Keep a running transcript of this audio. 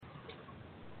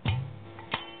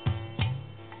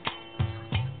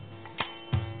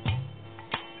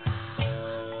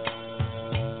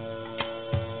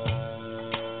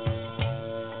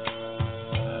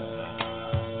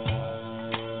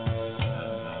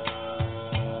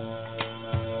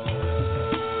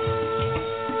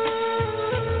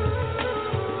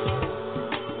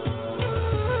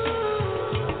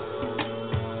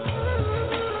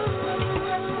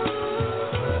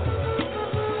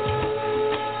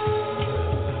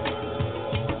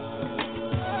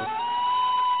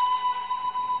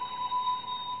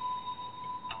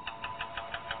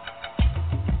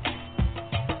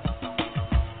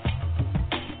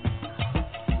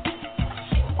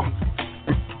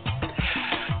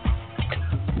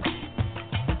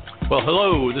Well,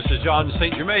 hello, this is Jon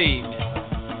Saint Germain,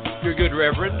 your good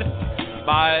Reverend.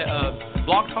 My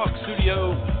Blog Talk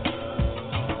Studio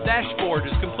dashboard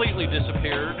has completely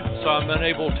disappeared, so I'm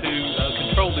unable to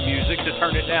control the music to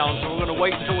turn it down, so we're going to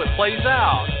wait until it plays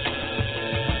out.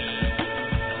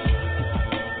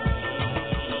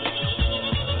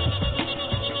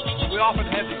 We often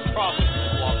have these problems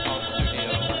in the Blog Talk Studio,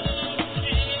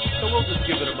 so we'll just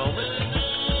give it a moment.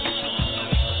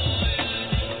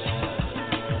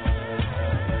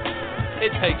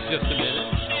 It takes just a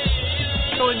minute,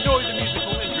 so enjoy the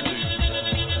musical interlude.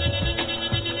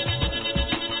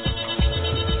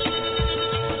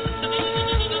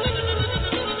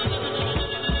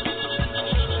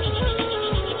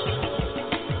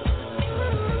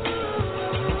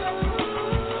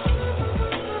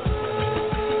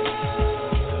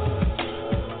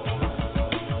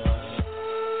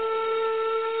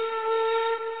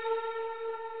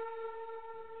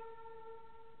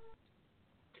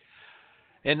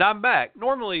 And I'm back.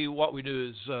 Normally what we do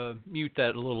is mute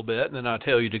that a little bit, and then I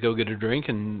tell you to go get a drink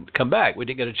and come back. We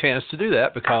didn't get a chance to do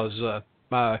that because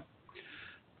my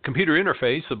computer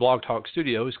interface, the Blog Talk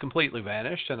Studio, is completely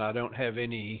vanished, and I don't have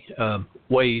any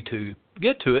way to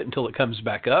get to it until it comes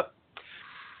back up.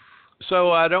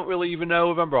 So I don't really even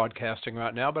know if I'm broadcasting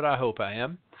right now, but I hope I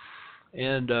am.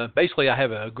 And basically I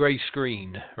have a gray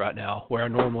screen right now where I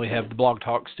normally have the Blog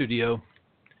Talk Studio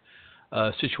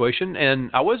situation,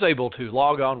 and I was able to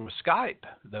log on with Skype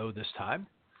though this time,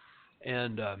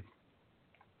 and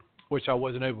which I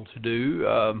wasn't able to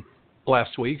do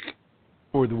last week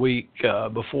or the week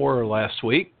before last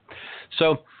week.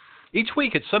 So each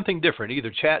week it's something different.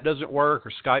 Either chat doesn't work,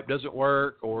 or Skype doesn't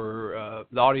work, or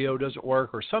the audio doesn't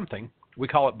work, or something. We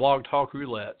call it Blog Talk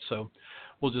Roulette. So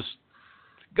we'll just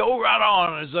go right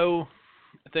on as though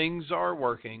things are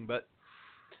working. But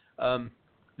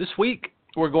this week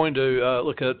we're going to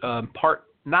look at part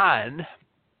 9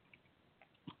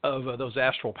 of those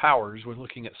astral powers. We're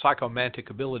looking at psychomantic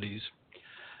abilities.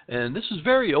 And this is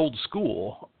very old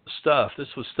school stuff.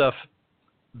 This was stuff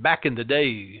back in the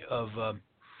day of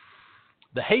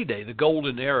the heyday, the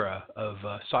golden era of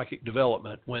psychic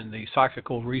development, when the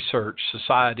Psychical Research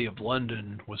Society of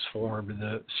London was formed and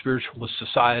the spiritualist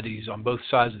societies on both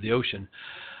sides of the ocean.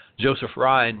 Joseph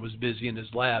Ryan was busy in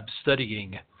his lab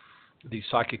studying these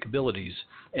psychic abilities,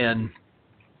 and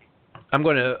I'm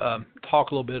going to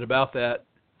talk a little bit about that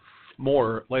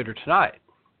more later tonight.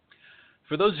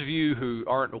 For those of you who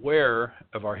aren't aware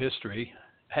of our history,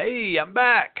 hey, I'm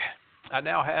back. I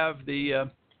now have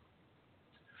the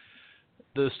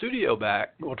studio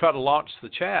back. We'll try to launch the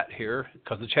chat here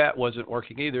because the chat wasn't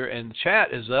working either, and the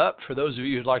chat is up. For those of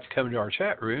you who'd like to come into our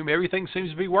chat room, everything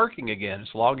seems to be working again.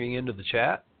 It's logging into the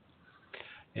chat,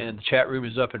 and the chat room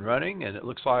is up and running, and it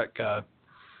looks like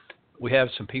we have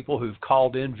some people who've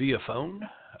called in via phone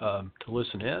to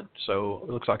listen in. So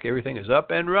it looks like everything is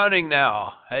up and running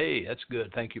now. Hey, that's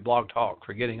good. Thank you, Blog Talk,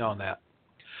 for getting on that.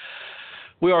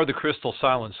 We are the Crystal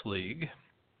Silence League,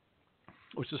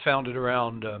 which was founded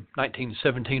around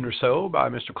 1917 or so by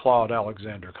Mr. Claude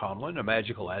Alexander Conlon, a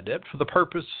magical adept, for the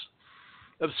purpose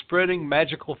of spreading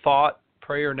magical thought,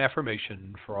 prayer, and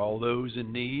affirmation for all those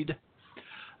in need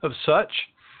of such.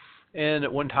 And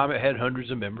at one time it had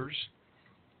hundreds of members,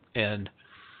 and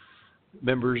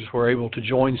members were able to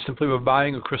join simply by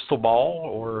buying a crystal ball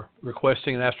or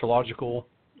requesting an astrological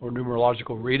or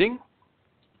numerological reading.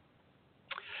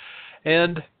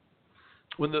 And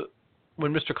when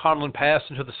Mr. Conlon passed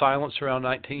into the silence around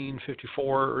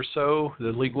 1954 or so,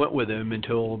 the League went with him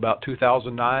until about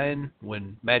 2009,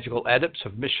 when Magical Adepts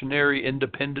of Missionary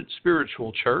Independent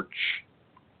Spiritual Church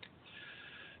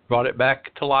brought it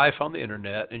back to life on the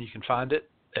internet, and you can find it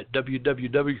at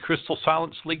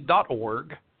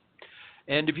www.crystalsilenceleague.org.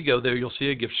 And if you go there, you'll see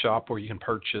a gift shop where you can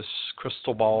purchase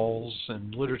crystal balls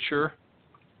and literature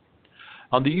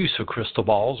on the use of crystal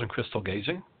balls and crystal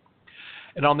gazing.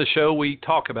 And on the show, we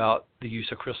talk about the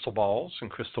use of crystal balls and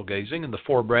crystal gazing and the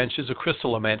 4 branches of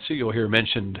crystallomancy you'll hear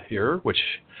mentioned here, which,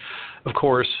 of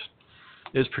course,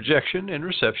 is projection and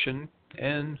reception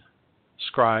and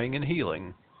scrying and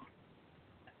healing.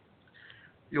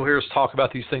 You'll hear us talk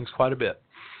about these things quite a bit.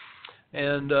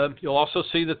 And you'll also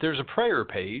see that there's a prayer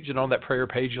page, and on that prayer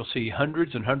page you'll see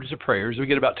hundreds and hundreds of prayers. We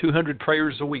get about 200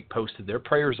 prayers a week posted there.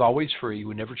 Prayer is always free.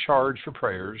 We never charge for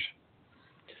prayers.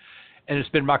 And it's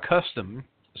been my custom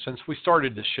since we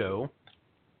started the show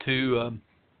to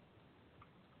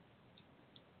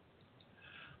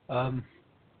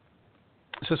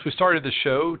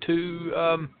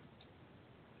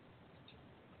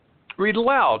read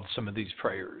aloud some of these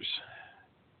prayers.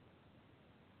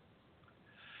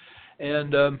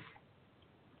 And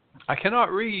I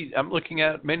cannot read. I'm looking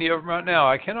at many of them right now.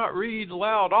 I cannot read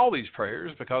aloud all these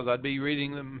prayers because I'd be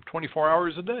reading them 24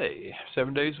 hours a day,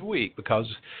 7 days a week, because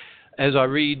as I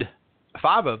read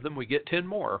 5 of them, we get 10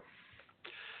 more.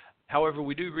 However,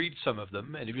 we do read some of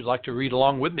them, and if you'd like to read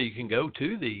along with me, you can go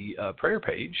to the prayer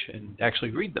page and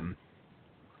actually read them.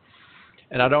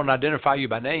 And I don't identify you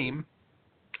by name,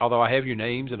 although I have your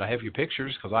names and I have your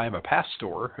pictures because I am a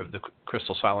pastor of the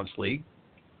Crystal Silence League.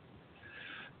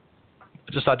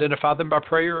 Just identify them by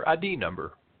prayer ID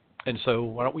number. And so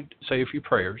why don't we say a few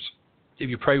prayers? If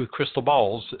you pray with crystal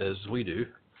balls, as we do,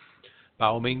 by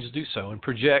all means do so, and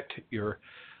project your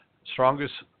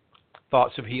strongest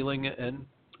thoughts of healing and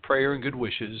prayer and good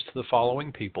wishes to the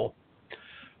following people.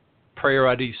 Prayer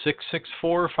ID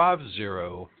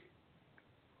 66450,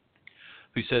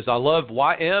 who says, I love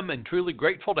YM and truly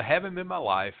grateful to have him in my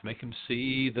life. Make him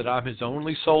see that I'm his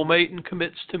only soulmate and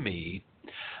commits to me.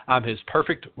 I'm his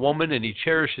perfect woman and he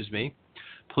cherishes me.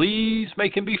 Please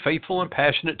make him be faithful and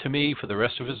passionate to me for the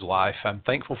rest of his life. I'm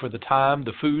thankful for the time,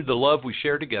 the food, the love we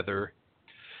share together.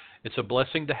 It's a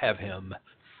blessing to have him.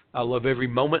 I love every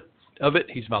moment of it.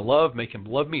 He's my love. Make him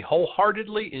love me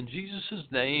wholeheartedly. In Jesus'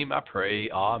 name I pray.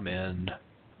 Amen.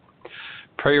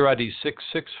 Prayer ID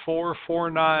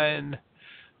 66449.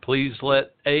 Please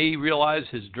let A realize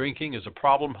his drinking is a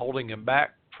problem holding him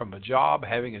back from a job,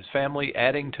 having his family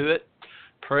adding to it.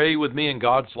 Pray with me in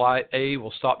God's light. A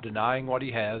will stop denying what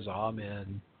he has.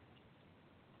 Amen.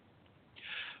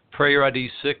 Prayer ID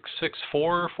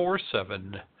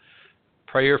 66447.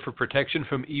 Prayer for protection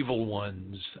from evil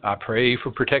ones. I pray for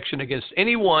protection against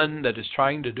anyone that is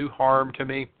trying to do harm to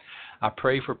me. I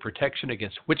pray for protection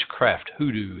against witchcraft,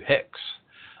 hoodoo, hex,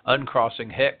 uncrossing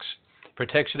hex,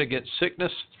 protection against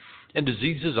sickness and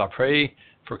diseases. I pray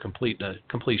for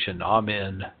completion.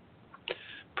 Amen.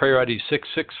 Prayer ID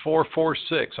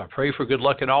 66446. I pray for good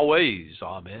luck in all ways.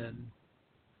 Amen.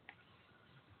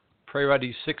 Prayer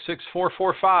ID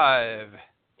 66445.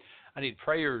 I need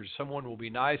prayers. Someone will be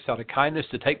nice out of kindness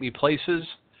to take me places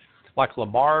like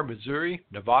Lamar, Missouri,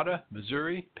 Nevada,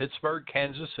 Missouri, Pittsburgh,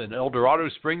 Kansas, and El Dorado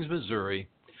Springs, Missouri.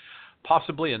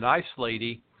 Possibly a nice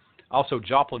lady. Also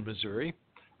Joplin, Missouri.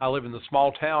 I live in the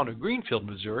small town of Greenfield,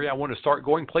 Missouri. I want to start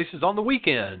going places on the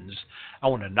weekends. I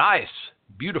want a nice,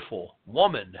 beautiful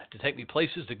woman to take me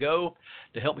places to go,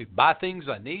 to help me buy things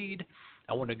I need.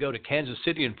 I want to go to Kansas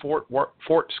City and Fort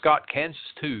Scott, Kansas,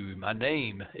 too. My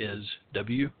name is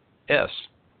W.S.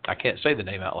 I can't say the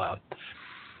name out loud.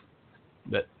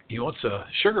 But he wants a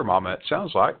sugar mama, it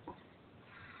sounds like.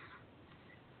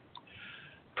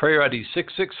 Prayer ID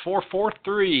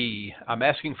 66443. I'm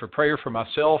asking for prayer for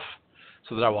myself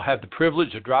so that I will have the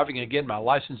privilege of driving again. My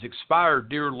license expired,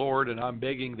 dear Lord, and I'm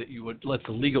begging that you would let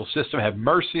the legal system have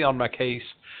mercy on my case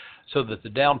so that the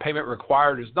down payment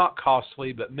required is not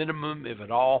costly, but minimum, if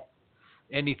at all,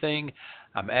 anything.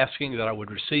 I'm asking that I would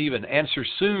receive an answer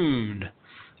soon,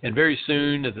 and very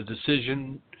soon that the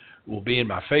decision will be in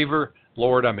my favor.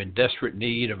 Lord, I'm in desperate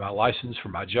need of my license for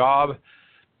my job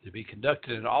to be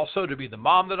conducted and also to be the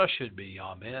mom that I should be.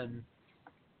 Amen.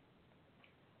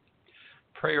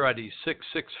 Prayer ID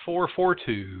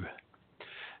 66442.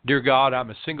 Dear God,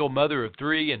 I'm a single mother of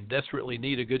 3 and desperately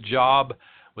need a good job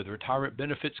with retirement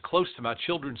benefits close to my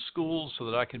children's schools so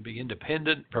that I can be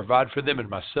independent, provide for them and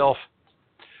myself.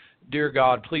 Dear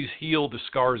God, please heal the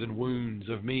scars and wounds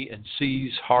of me and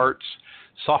C's hearts,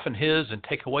 soften his and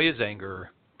take away his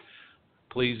anger.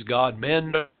 Please, God,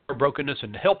 mend our brokenness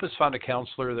and help us find a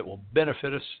counselor that will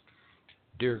benefit us.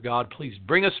 Dear God, please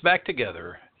bring us back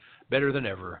together better than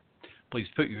ever. Please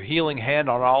put your healing hand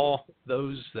on all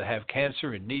those that have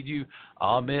cancer and need you.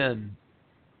 Amen.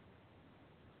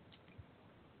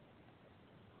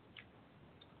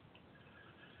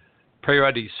 Prayer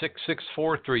ID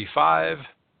 66435.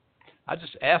 I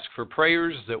just ask for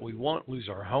prayers that we won't lose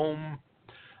our home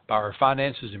by our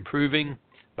finances improving.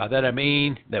 By that I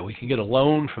mean that we can get a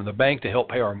loan from the bank to help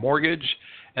pay our mortgage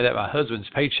and that my husband's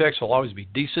paychecks will always be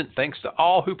decent. Thanks to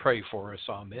all who pray for us.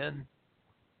 Amen.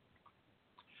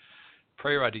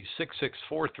 Prayer ID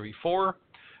 66434.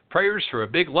 Prayers for a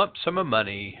big lump sum of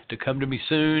money to come to me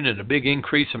soon and a big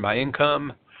increase in my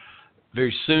income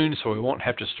very soon so we won't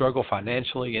have to struggle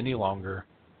financially any longer.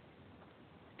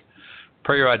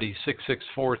 Prayer ID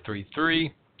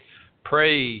 66433.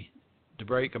 Pray to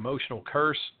break emotional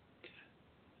curse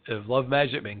of love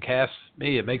magic being cast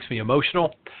me. It makes me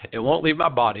emotional. It won't leave my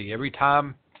body. Every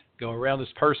time I go around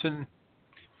this person,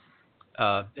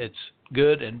 it's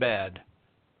good and bad.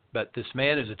 But this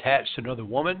man is attached to another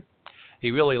woman.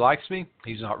 He really likes me.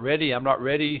 He's not ready. I'm not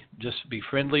ready. Just be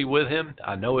friendly with him.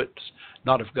 I know it's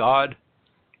not of God.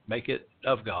 Make it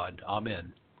of God.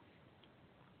 Amen.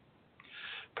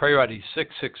 Prayer ID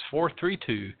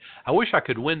 66432. I wish I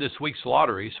could win this week's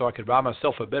lottery so I could buy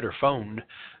myself a better phone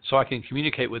so I can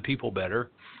communicate with people better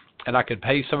and I could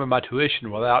pay some of my tuition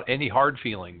without any hard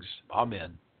feelings.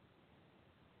 Amen.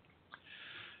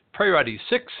 Prayer ID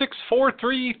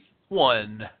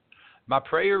 66431. My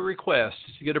prayer request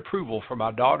is to get approval for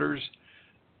my daughter's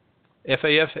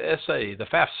FAFSA, the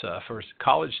FAFSA, for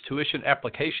college tuition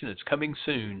application. It's coming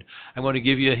soon. I'm going to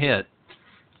give you a hint.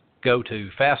 Go to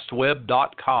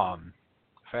fastweb.com.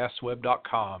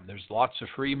 Fastweb.com. There's lots of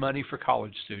free money for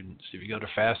college students. If you go to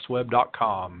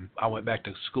fastweb.com, I went back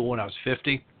to school when I was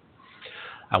 50.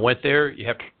 I went there. You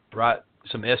have to write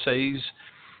some essays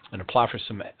and apply for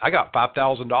some. I got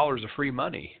 $5,000 of free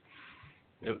money.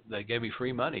 They gave me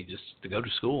free money just to go to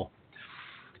school.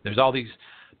 There's all these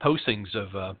postings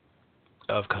of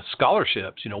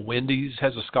scholarships. You know, Wendy's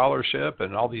has a scholarship,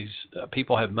 and all these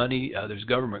people have money. There's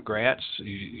government grants.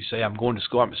 You say, I'm going to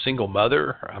school. I'm a single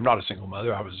mother. I'm not a single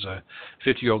mother. I was a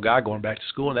 50-year-old guy going back to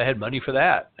school, and they had money for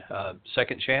that.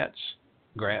 Second chance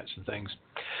grants and things.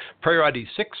 Prayer ID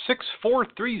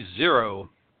 66430.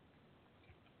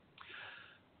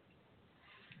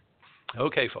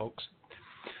 Okay, folks.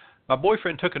 My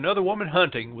boyfriend took another woman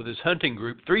hunting with his hunting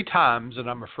group 3 times, and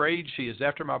I'm afraid she is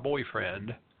after my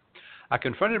boyfriend. I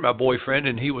confronted my boyfriend,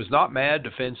 and he was not mad,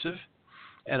 defensive,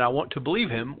 and I want to believe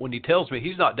him when he tells me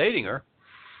he's not dating her.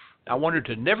 I want her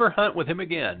to never hunt with him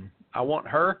again. I want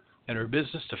her and her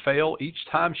business to fail each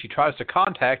time she tries to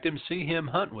contact him, see him,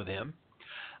 hunt with him.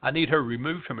 I need her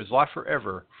removed from his life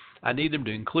forever. I need him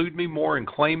to include me more and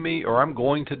claim me, or I'm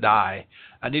going to die.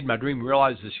 I need my dream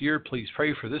realized this year. Please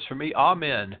pray for this for me.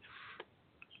 Amen.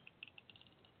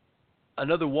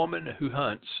 Another woman who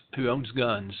hunts, who owns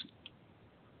guns.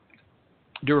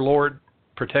 Dear Lord,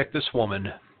 protect this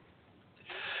woman.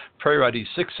 Prayer ID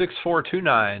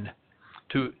 66429.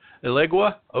 To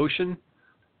Elegua, Ocean,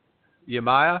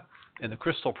 Yamaya, and the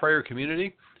Crystal Prayer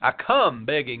Community, I come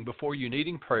begging before you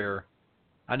needing prayer.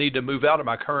 I need to move out of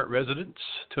my current residence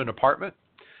to an apartment.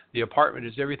 The apartment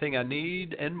is everything I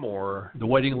need and more. The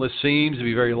waiting list seems to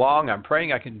be very long. I'm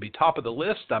praying I can be top of the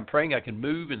list. I'm praying I can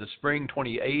move in the spring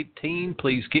 2018.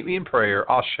 Please keep me in prayer.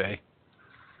 Ashe.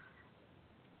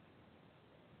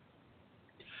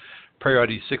 Prayer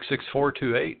ID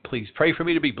 66428. Please pray for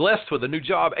me to be blessed with a new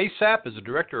job ASAP as a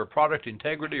Director of Product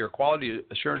Integrity or Quality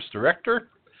Assurance Director.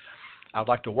 I'd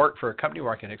like to work for a company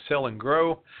where I can excel and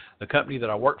grow. The company that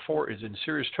I work for is in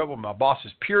serious trouble. My boss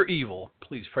is pure evil.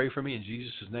 Please pray for me in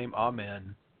Jesus' name.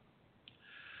 Amen.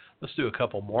 Let's do a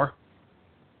couple more.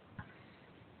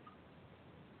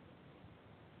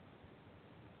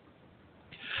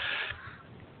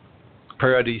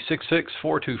 Prayer ID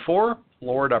 66424.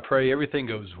 Lord, I pray everything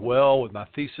goes well with my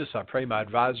thesis. I pray my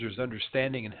advisor's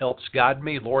understanding and helps guide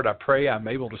me. Lord, I pray I'm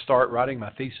able to start writing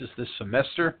my thesis this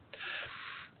semester.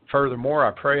 Furthermore,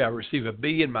 I pray I receive a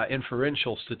B in my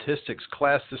inferential statistics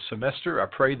class this semester. I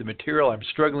pray the material I'm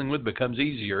struggling with becomes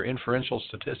easier. Inferential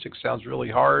statistics sounds really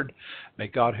hard. May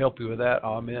God help you with that.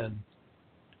 Amen.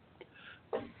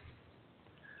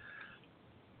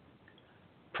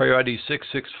 Prayer ID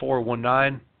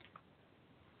 66419.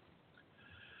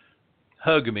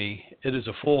 Hug me. It is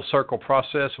a full circle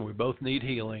process, and we both need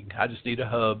healing. I just need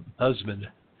a husband.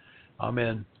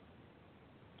 Amen.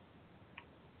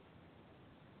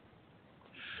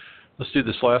 Let's do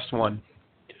this last one.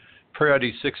 Prayer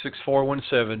ID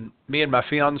 66417. Me and my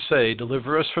fiancé,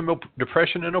 deliver us from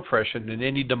depression and oppression and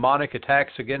any demonic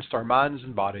attacks against our minds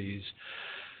and bodies.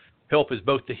 Help us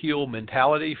both to heal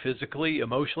mentality, physically,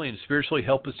 emotionally, and spiritually.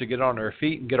 Help us to get on our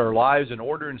feet and get our lives in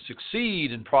order and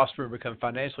succeed and prosper and become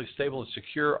financially stable and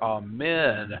secure.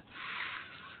 Amen.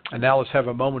 And now let's have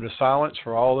a moment of silence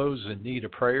for all those in need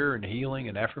of prayer and healing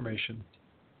and affirmation.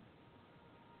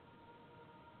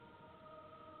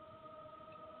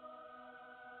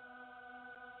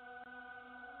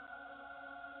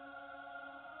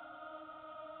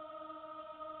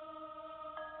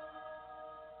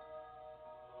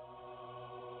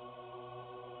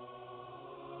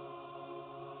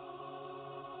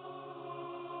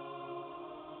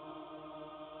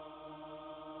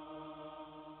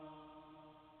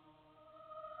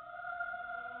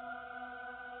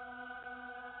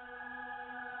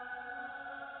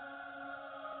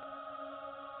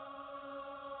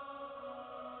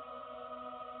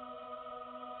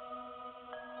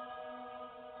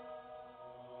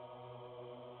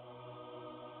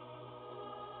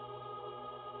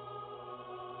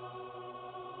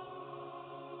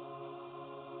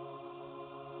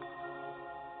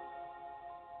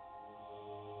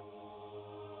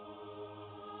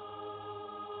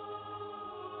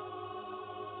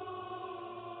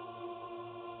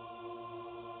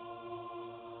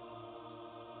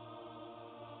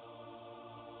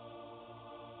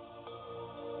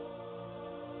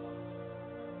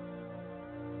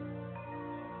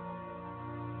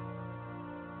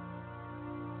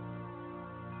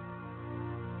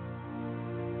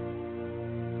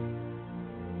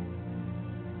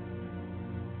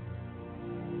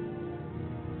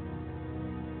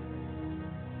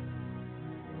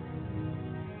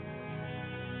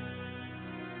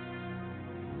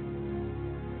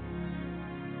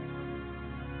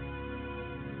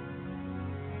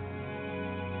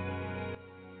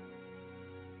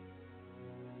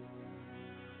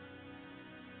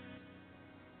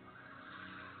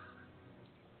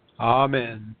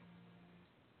 Amen.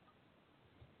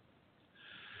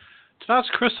 Tonight's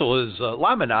crystal is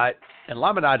limonite, and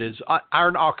limonite is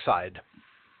iron oxide.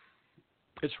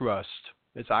 It's rust.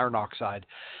 It's iron oxide.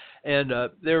 And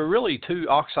there are really two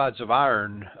oxides of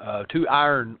iron, two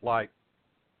iron-like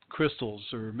crystals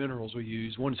or minerals we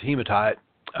use. One's hematite,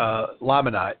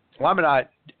 limonite. Limonite,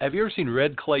 have you ever seen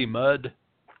red clay mud?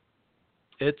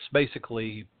 It's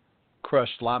basically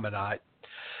crushed limonite.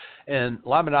 And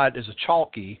limonite is a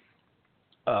chalky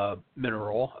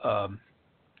mineral.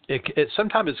 It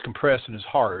sometimes it's compressed and is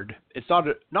hard. It's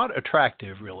not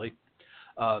attractive, really.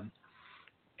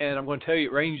 And I'm going to tell you,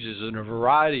 it ranges in a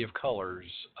variety of colors.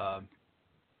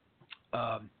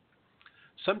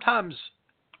 Sometimes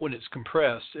when it's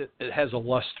compressed, it has a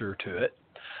luster to it.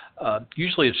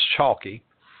 Usually it's chalky.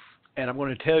 And I'm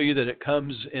going to tell you that it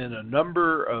comes in a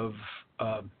number of,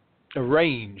 a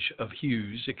range of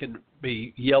hues. It can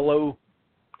be yellow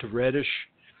to reddish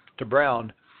to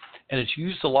brown. And it's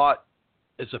used a lot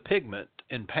as a pigment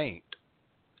in paint.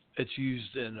 It's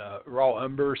used in raw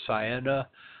umber, sienna,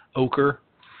 ochre.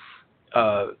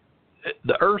 The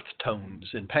earth tones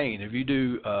in paint. If you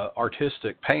do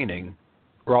artistic painting,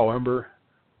 raw umber,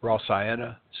 raw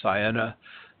sienna,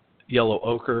 yellow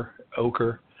ochre,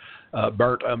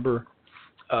 burnt umber,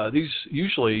 these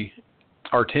usually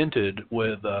are tinted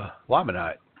with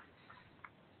limonite.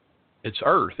 It's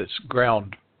earth. It's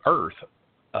ground earth.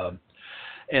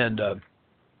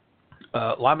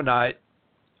 Limonite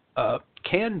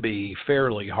can be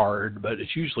fairly hard, but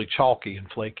it's usually chalky and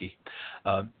flaky.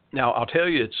 Now, I'll tell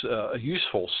you, it's a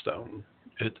useful stone.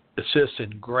 It assists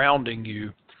in grounding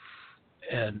you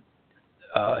and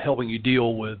helping you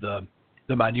deal with the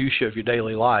minutiae of your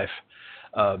daily life.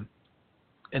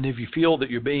 And if you feel that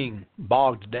you're being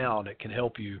bogged down, it can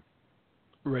help you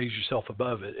raise yourself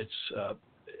above it.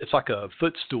 It's like a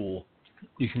footstool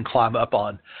you can climb up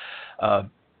on.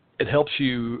 It helps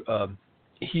you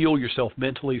heal yourself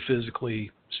mentally,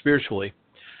 physically, spiritually.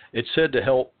 It's said to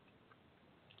help,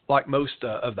 like most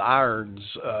of the irons,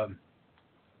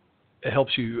 it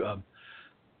helps you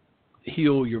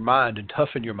heal your mind and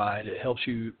toughen your mind. It helps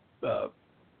you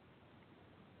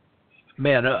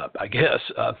man up, I guess,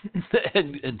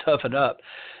 and toughen up.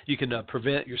 You can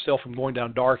prevent yourself from going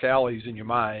down dark alleys in your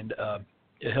mind.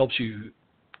 It helps you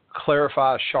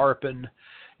clarify, sharpen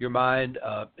your mind.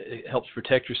 It helps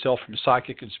protect yourself from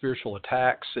psychic and spiritual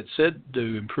attacks. It's said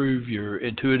to improve your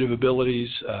intuitive abilities,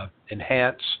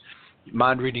 enhance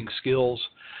mind reading skills.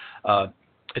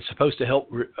 It's supposed to help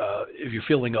if you're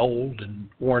feeling old and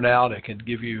worn out. It can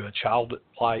give you a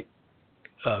childlike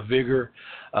vigor.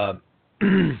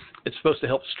 It's supposed to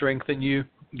help strengthen you,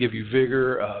 give you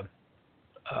vigor,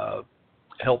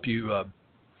 help you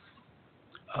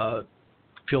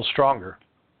feel stronger.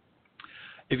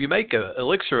 If you make an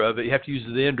elixir of it, you have to use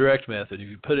the indirect method. If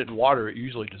you put it in water, it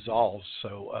usually dissolves.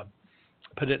 So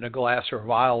put it in a glass or a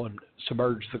vial and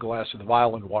submerge the glass or the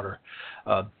vial in water.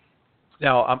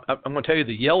 Now, I'm going to tell you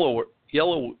the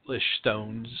yellowish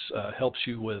stones helps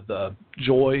you with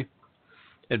joy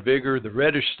and vigor. The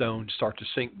reddish stones start to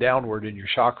sink downward in your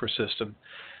chakra system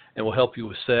and will help you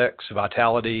with sex,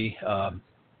 vitality,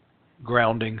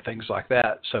 grounding, things like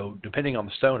that. So depending on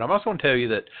the stone, I'm also going to tell you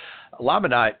that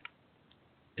limonite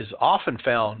is often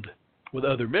found with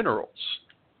other minerals.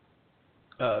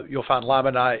 You'll find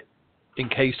limonite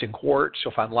encased in quartz.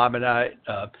 You'll find limonite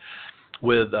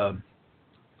with other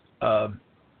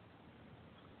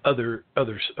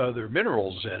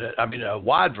minerals in it. I mean, a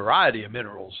wide variety of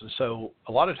minerals. And so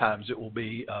a lot of times it will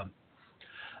be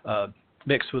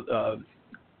mixed with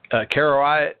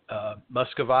charoite,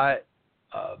 muscovite,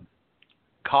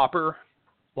 copper,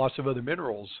 lots of other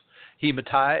minerals,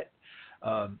 hematite,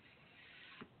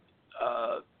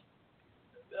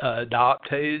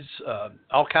 dioptase,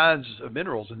 all kinds of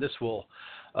minerals, and this will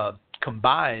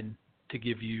combine to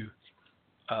give you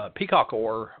peacock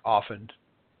ore. Often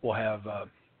will have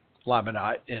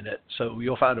limonite in it, so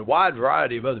you'll find a wide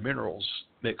variety of other minerals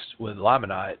mixed with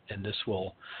limonite, and this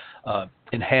will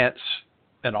enhance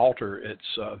and alter its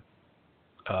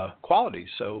qualities.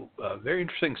 So very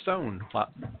interesting stone,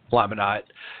 limonite,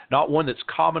 not one that's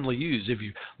commonly used. If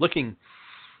you're looking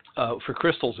for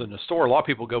crystals in the store, a lot of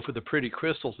people go for the pretty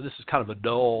crystals. This is kind of a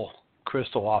dull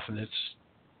crystal. Often it's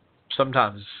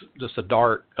sometimes just a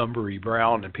dark umbery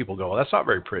brown, and people go, well, that's not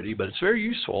very pretty, but it's very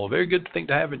useful, a very good thing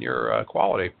to have in your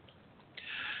quality,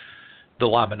 the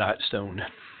limonite stone.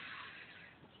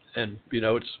 And,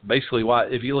 it's basically why,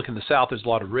 if you look in the South, there's a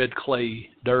lot of red clay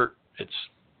dirt. It's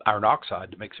iron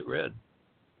oxide that makes it red,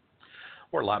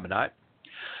 or limonite.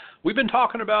 We've been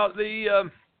talking about the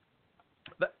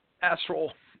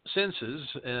astral senses,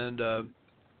 and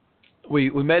we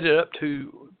made it up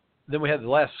to, then we had the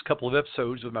last couple of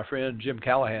episodes with my friend Jim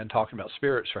Callahan talking about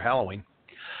spirits for Halloween.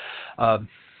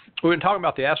 We've been talking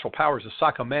about the astral powers of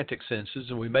psychomantic senses,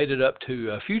 and we made it up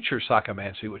to future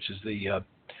psychomancy, which is the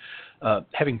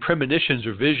having premonitions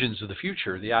or visions of the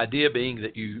future. The idea being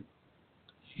that you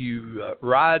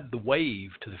ride the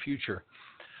wave to the future.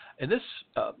 And this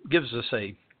gives us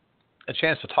a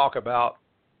chance to talk about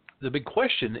the big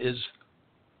question is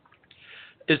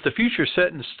the future set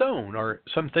in stone? Are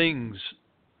some things,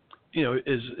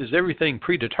 is everything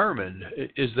predetermined?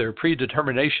 Is there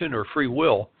predetermination or free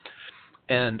will?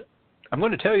 And I'm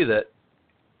going to tell you that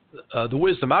the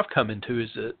wisdom I've come into is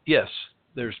that, yes,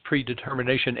 there's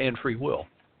predetermination and free will.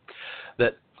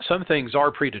 That some things are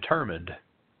predetermined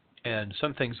and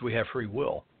some things we have free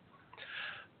will.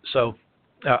 So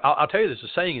I'll tell you, there's a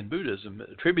saying in Buddhism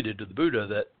attributed to the Buddha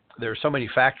that there are so many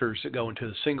factors that go into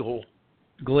a single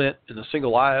glint in a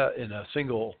single eye in a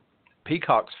single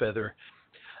peacock's feather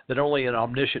that only an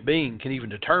omniscient being can even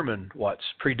determine what's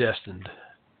predestined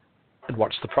and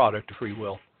what's the product of free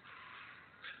will.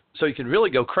 So you can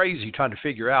really go crazy trying to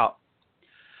figure out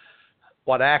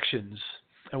what actions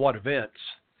and what events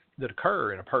that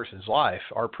occur in a person's life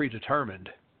are predetermined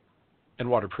and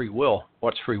what are free will.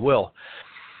 What's free will?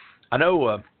 I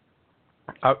know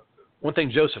one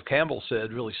thing Joseph Campbell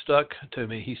said really stuck to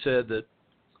me. He said that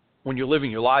when you're living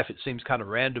your life, it seems kind of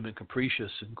random and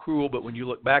capricious and cruel, but when you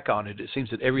look back on it, it seems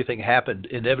that everything happened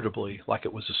inevitably, like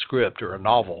it was a script or a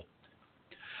novel.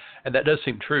 And that does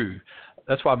seem true.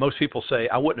 That's why most people say,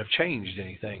 I wouldn't have changed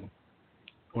anything.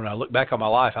 When I look back on my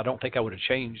life, I don't think I would have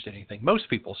changed anything. Most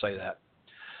people say that.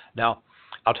 Now,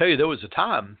 I'll tell you, there was a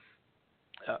time,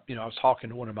 I was talking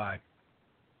to one of my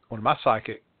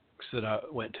psychics that I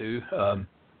went to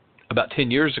about 10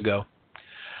 years ago,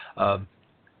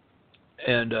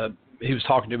 and he was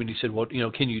talking to me, and he said, "Well,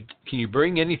 can you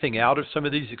bring anything out of some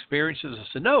of these experiences?" I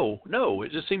said, "No,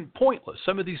 it just seemed pointless.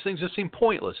 Some of these things just seemed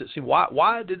pointless. It seemed,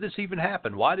 why did this even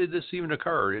happen? Why did this even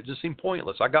occur? It just seemed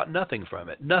pointless. I got nothing from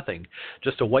it. Nothing.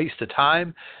 Just a waste of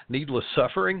time, needless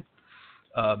suffering.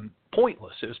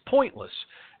 Pointless. It was pointless."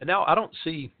 And now I don't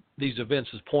see these events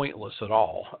as pointless at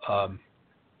all.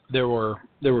 There were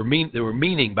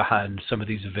meaning behind some of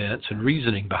these events and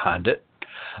reasoning behind it.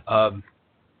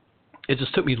 It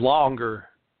just took me longer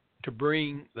to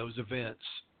bring those events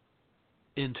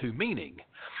into meaning.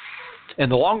 And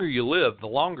the longer you live, the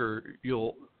longer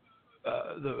you'll,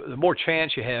 the more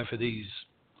chance you have for these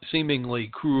seemingly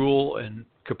cruel and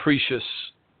capricious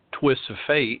twists of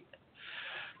fate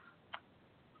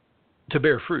to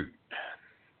bear fruit.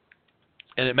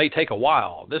 And it may take a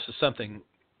while. This is something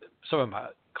some of my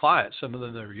clients, some of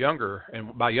them that are younger,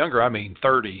 and by younger I mean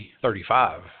 30,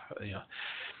 35,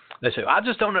 they say, I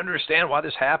just don't understand why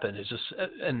this happened. It's just,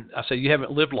 and I say, you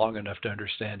haven't lived long enough to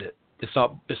understand it. It's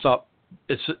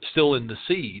still in the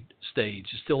seed stage.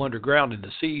 It's still underground in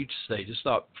the seed stage. It's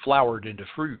not flowered into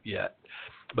fruit yet,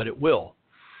 but it will.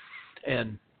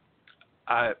 And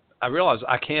I realize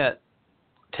I can't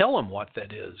tell them what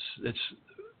that is. It's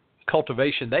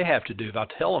cultivation they have to do. If I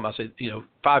tell them, I say,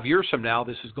 5 years from now,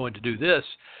 this is going to do this,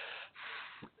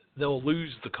 they'll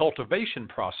lose the cultivation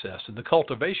process. And the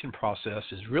cultivation process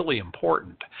is really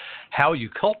important. How you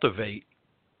cultivate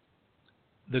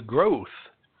the growth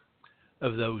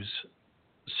of those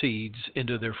seeds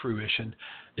into their fruition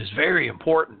is very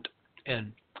important.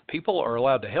 And people are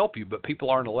allowed to help you, but people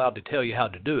aren't allowed to tell you how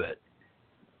to do it.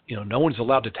 No one's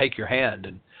allowed to take your hand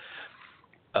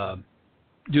and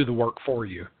do the work for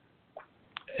you.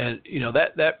 And,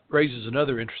 that raises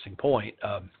another interesting point.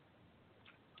 I'm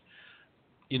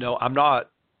not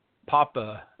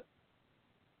Papa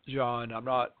John, I'm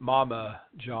not Mama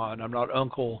John, I'm not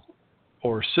Uncle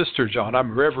or Sister John.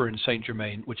 I'm Reverend Saint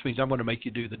Germain, which means I'm going to make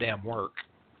you do the damn work.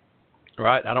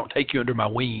 Right? I don't take you under my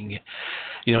wing,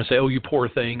 and say, "Oh, you poor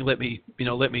thing, let me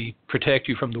protect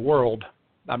you from the world."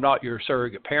 I'm not your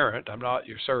surrogate parent. I'm not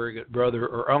your surrogate brother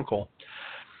or uncle.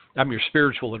 I'm your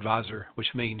spiritual advisor,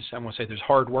 which means I'm going to say there's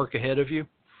hard work ahead of you,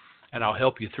 and I'll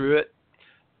help you through it.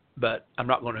 But I'm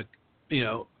not going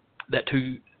to, that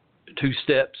two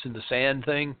steps in the sand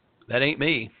thing, that ain't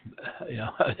me.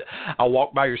 I'll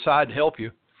walk by your side and help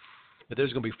you. But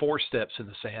there's going to be 4 steps in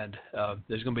the sand.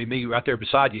 There's going to be me right there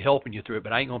beside you helping you through it,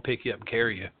 but I ain't going to pick you up and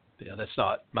carry you. That's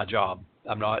not my job.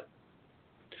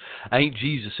 I ain't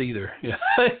Jesus either.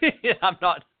 I'm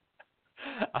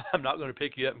not going to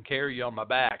pick you up and carry you on my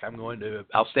back.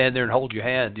 I'll stand there and hold your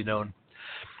hand, and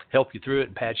help you through it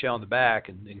and pat you on the back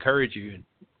and encourage you and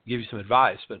give you some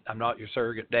advice. But I'm not your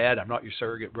surrogate dad. I'm not your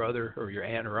surrogate brother or your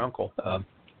aunt or uncle.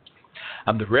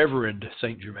 I'm the Reverend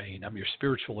Saint Germain. I'm your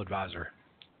spiritual advisor.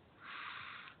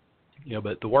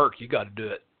 But the work, you got to do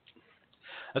it.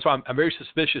 That's why I'm very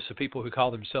suspicious of people who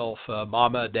call themselves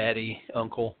mama, daddy,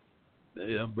 uncle,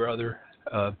 brother,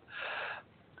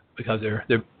 because they're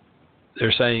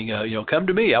saying, come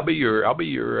to me. I'll be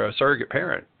your surrogate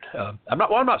parent. I'm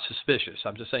not suspicious.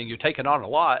 I'm just saying you're taking on a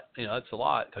lot. That's a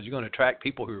lot because you're going to attract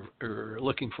people who are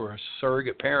looking for a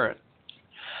surrogate parent.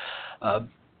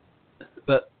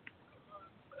 But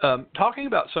talking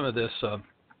about some of this, some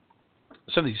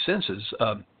of these senses,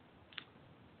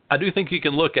 I do think you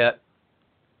can look at.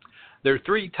 There are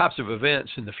three types of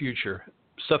events in the future: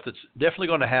 stuff that's definitely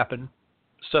going to happen,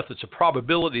 stuff that's a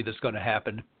probability that's going to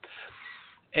happen,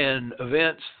 and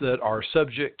events that are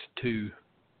subject to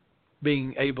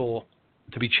being able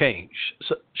to be changed,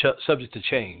 subject to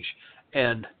change.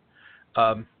 And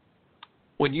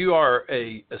when you are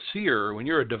a seer, when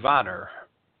you're a diviner,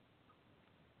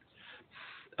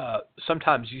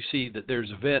 sometimes you see that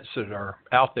there's events that are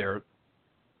out there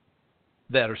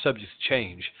that are subject to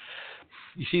change.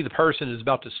 You see the person is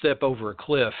about to step over a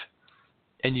cliff,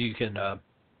 and you can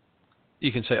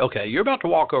say, okay, you're about to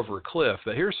walk over a cliff,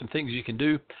 but here's some things you can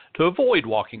do to avoid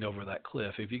walking over that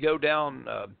cliff. If you go down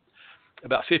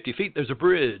about 50 feet, there's a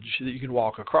bridge that you can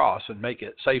walk across and make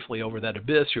it safely over that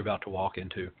abyss you're about to walk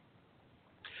into.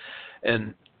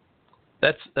 And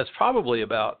that's probably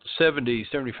about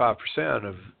 75%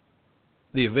 of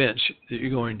the events that you're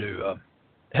going to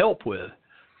help with.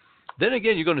 Then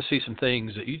again, you're going to see some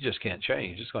things that you just can't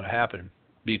change. It's going to happen.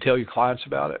 Do you tell your clients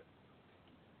about it?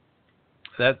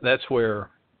 That's where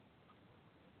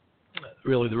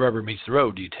really the rubber meets the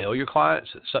road. Do you tell your clients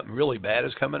that something really bad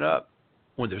is coming up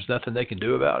when there's nothing they can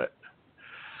do about it?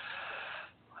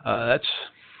 That's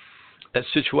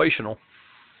situational.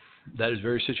 That is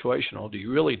very situational. Do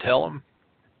you really tell them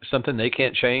something they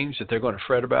can't change that they're going to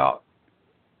fret about,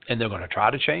 and they're going to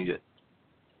try to change it?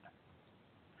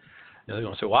 They're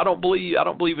going to say, "Well, I don't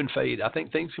believe in fate. I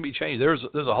think things can be changed." There's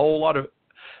a whole lot of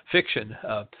fiction,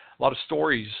 a lot of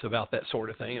stories about that sort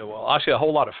of thing. Well, actually, a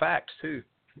whole lot of facts too.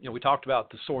 We talked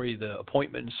about the story, the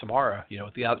appointment in Samara. The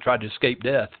guy that tried to escape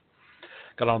death,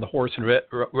 got on the horse and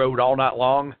rode all night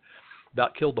long,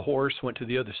 about killed the horse, went to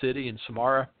the other city in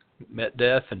Samara, met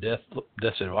Death, and Death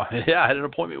said, "Well, yeah, I had an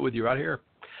appointment with you right here."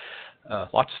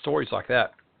 Lots of stories like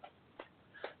that.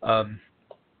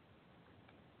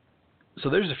 So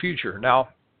there's the future. Now,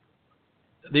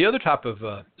 the other type of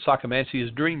psychomancy is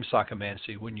dream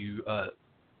psychomancy, when you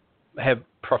have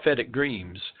prophetic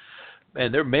dreams.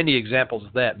 And there are many examples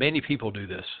of that. Many people do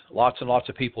this. Lots and lots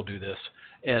of people do this.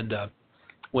 And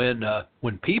when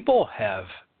people have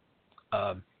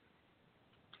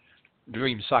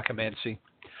dream psychomancy,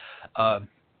 how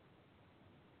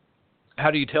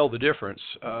do you tell the difference?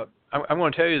 I'm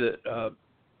going to tell you that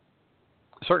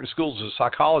certain schools of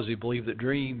psychology believe that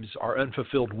dreams are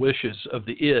unfulfilled wishes of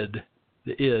the id,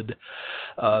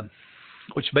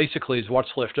 which basically is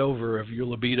what's left over of your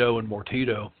libido and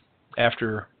mortido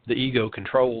after the ego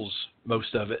controls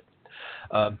most of it.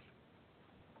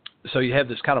 So you have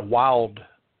this kind of wild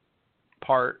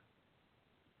part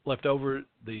left over,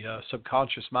 the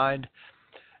subconscious mind.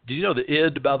 Did you know the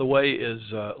id, by the way, is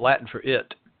Latin for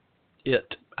it?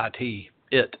 It, it,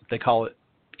 it. They call it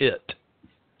it,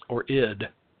 or id.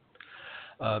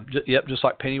 Just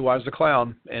like Pennywise the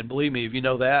clown. And believe me, if you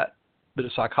know that bit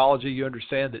of psychology, you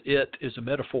understand that it is a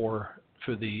metaphor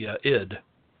for the id,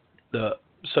 the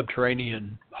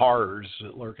subterranean horrors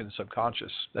that lurk in the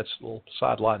subconscious. That's a little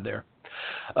sideline there.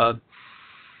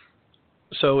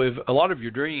 So if a lot of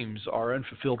your dreams are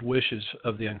unfulfilled wishes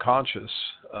of the unconscious,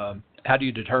 how do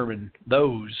you determine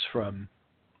those from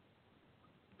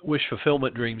wish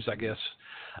fulfillment dreams, I guess,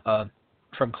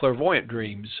 from clairvoyant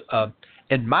dreams?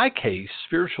 In my case,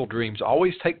 spiritual dreams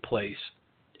always take place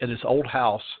in this old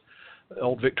house,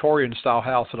 old Victorian-style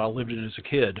house that I lived in as a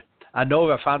kid. I know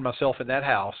if I find myself in that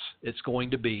house, it's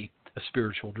going to be a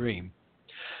spiritual dream.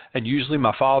 And usually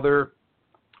my father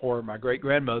or my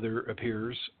great-grandmother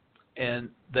appears, and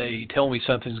they tell me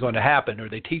something's going to happen, or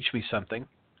they teach me something,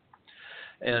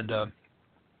 and or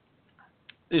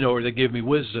they give me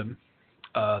wisdom,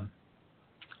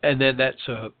 and then that's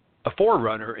a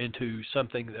forerunner into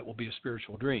something that will be a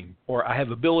spiritual dream. Or I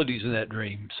have abilities in that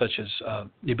dream, such as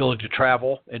the ability to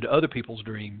travel into other people's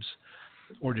dreams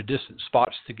or to distant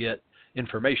spots to get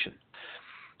information.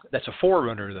 That's a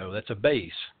forerunner, though. That's a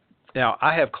base. Now,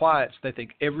 I have clients, they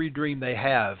think every dream they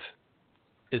have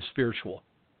is spiritual.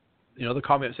 They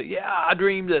call me and say, "Yeah, I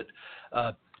dreamed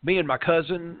that me and my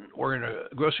cousin were in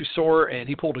a grocery store, and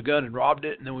he pulled a gun and robbed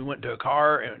it, and then we went to a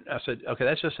car." And I said, "Okay,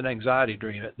 that's just an anxiety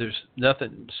dream. There's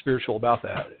nothing spiritual about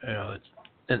that."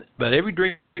 But every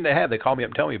dream they have, they call me up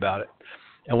and tell me about it.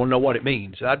 and want to know what it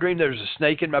means. I dreamed there was a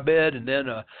snake in my bed, and then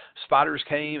spiders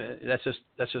came. That's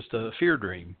just a fear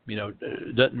dream.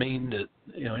 It doesn't mean that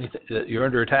anything, that you're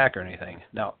under attack or anything.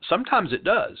 Now, sometimes it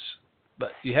does,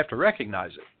 but you have to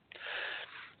recognize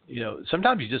it.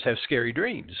 Sometimes you just have scary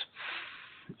dreams.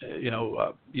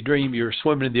 You dream you're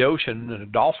swimming in the ocean and a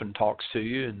dolphin talks to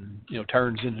you and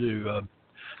turns into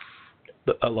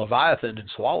a leviathan and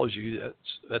swallows you.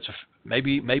 That's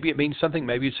maybe it means something.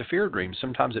 Maybe it's a fear dream.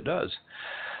 Sometimes it does.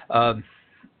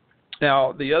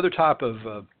 Now the other type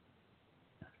of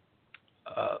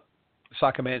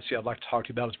psychomancy I'd like to talk to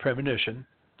you about is premonition.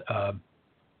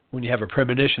 When you have a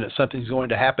premonition that something's going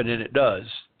to happen and it does,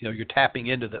 you're tapping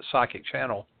into that psychic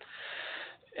channel.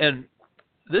 And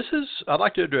I'd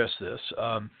like to address this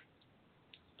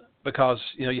because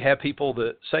you have people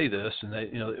that say this, and they,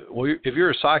 well, if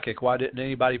you're a psychic, why didn't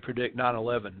anybody predict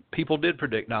 9/11? People did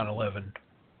predict 9/11.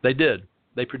 They did.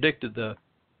 They predicted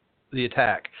the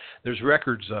attack. There's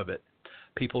records of it.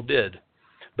 People did.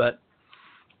 But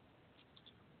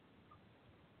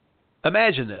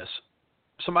imagine this: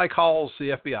 somebody calls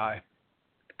the FBI,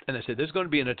 and they say there's going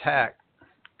to be an attack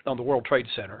on the World Trade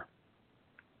Center,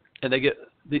 and they get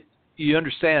you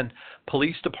understand,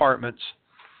 police departments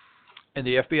and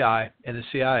the FBI and the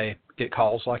CIA get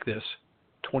calls like this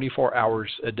 24 hours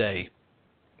a day.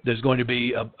 There's going to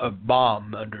be a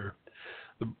bomb under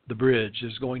the bridge.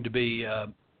 There's going to be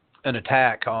an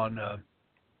attack on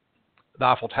the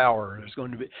Eiffel Tower.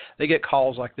 They get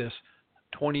calls like this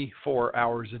 24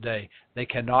 hours a day. They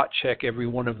cannot check every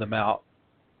one of them out.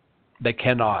 They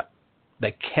cannot.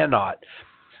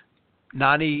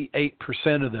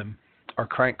 98% of them are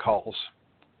crank calls.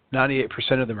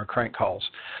 98% of them are crank calls.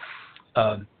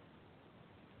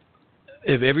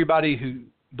 If everybody who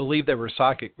believed they were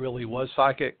psychic really was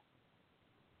psychic,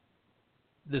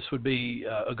 this would be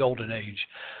a golden age.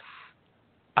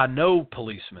 I know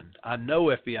policemen, I know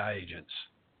FBI agents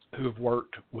who have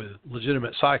worked with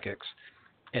legitimate psychics,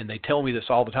 and they tell me this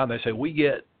all the time. They say, we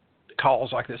get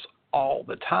calls like this all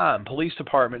the time. Police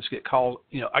departments get calls,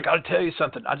 I got to tell you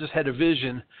something. I just had a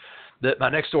vision that my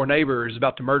next door neighbor is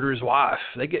about to murder his wife.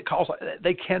 They get calls like that.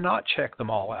 They cannot check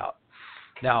them all out.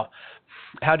 Now,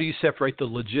 how do you separate the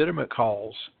legitimate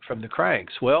calls from the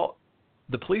cranks? Well,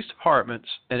 the police departments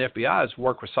and FBI's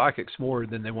work with psychics more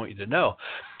than they want you to know.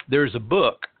 There's a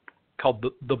book called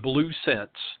The Blue Sense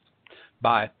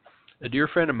by a dear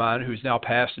friend of mine who's now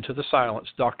passed into the silence,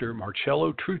 Dr.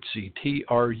 Marcello Truzzi,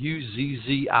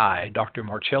 Truzzi, Dr.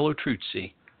 Marcello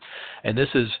Truzzi. And this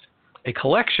is a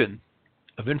collection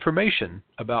of information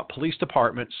about police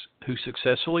departments who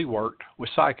successfully worked with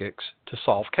psychics to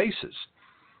solve cases.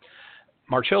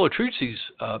 Marcello Truzzi's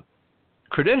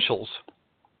credentials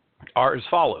are as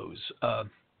follows.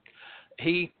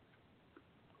 He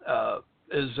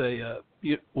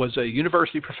was a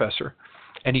university professor,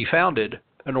 and he founded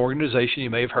an organization you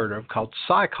may have heard of called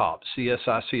CSICOP,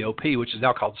 CSICOP, which is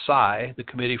now called PSI, the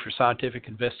Committee for Scientific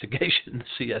Investigation,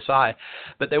 CSI.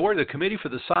 But they were the Committee for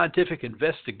the Scientific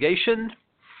Investigation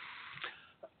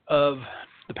of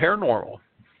the Paranormal,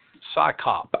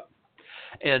 CSICOP.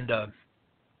 And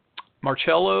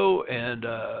Marcello and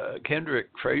Kendrick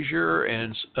Frazier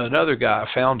and another guy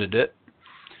founded it.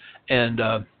 And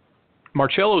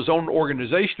Marcello's own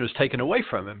organization was taken away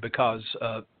from him because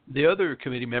the other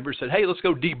committee members said, hey, let's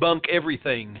go debunk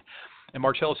everything. And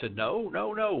Marcello said, no,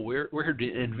 we're here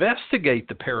to investigate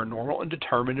the paranormal and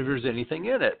determine if there's anything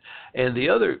in it. And the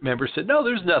other members said, no,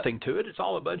 there's nothing to it. It's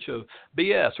all a bunch of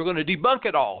BS. We're going to debunk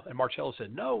it all. And Marcello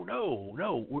said, no,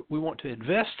 we want to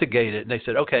investigate it. And they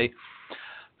said, okay,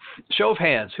 show of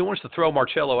hands, who wants to throw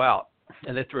Marcello out?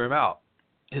 And they threw him out.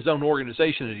 His own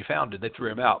organization that he founded, they threw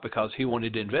him out because he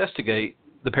wanted to investigate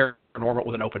the paranormal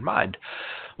with an open mind.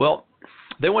 Well,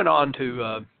 they went on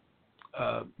to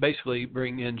basically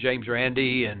bring in James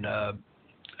Randi and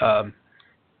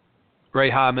Ray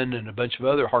Hyman and a bunch of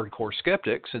other hardcore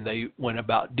skeptics, and they went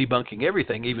about debunking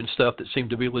everything, even stuff that seemed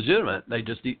to be legitimate. They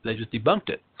just debunked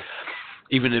it,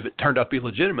 even if it turned out to be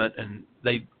legitimate, and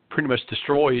they pretty much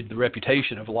destroyed the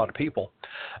reputation of a lot of people.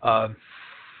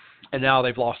 And now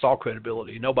they've lost all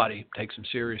credibility. Nobody takes them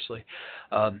seriously.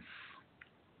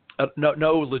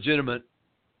 No legitimate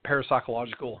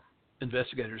parapsychological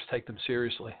investigators take them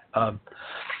seriously.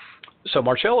 So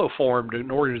Marcello formed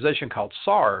an organization called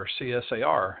SAR,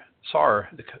 C-S-A-R, SAR,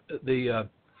 the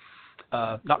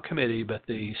not committee, but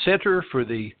the Center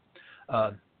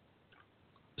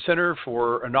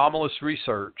for Anomalous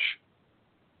Research.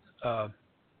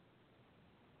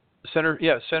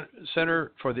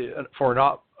 Center for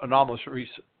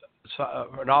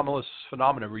Anomalous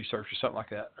Phenomena Research, or something like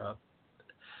that.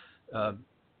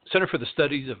 Center for the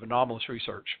Studies of Anomalous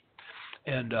Research.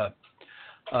 and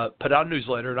put out a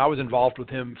newsletter. And I was involved with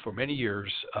him for many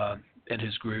years in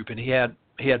his group. And he had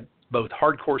both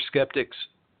hardcore skeptics,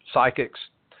 psychics,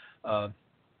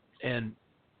 and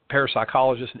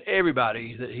parapsychologists, and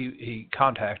everybody that he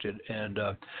contacted. And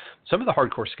some of the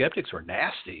hardcore skeptics were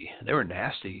nasty. They were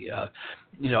nasty. I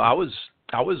was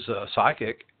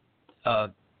psychic.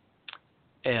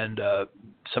 And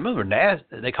some of them were nasty.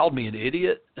 They called me an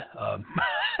idiot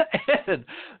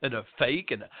and a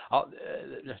fake and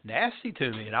just nasty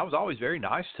to me. And I was always very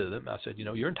nice to them. I said,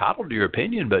 you're entitled to your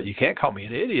opinion, but you can't call me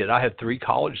an idiot. I had 3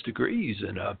 college degrees,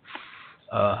 and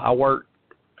I worked,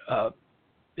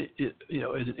 in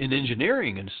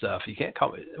engineering and stuff. You can't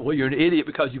call me, well, you're an idiot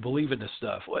because you believe in this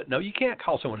stuff. What? No, you can't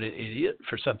call someone an idiot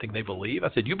for something they believe. I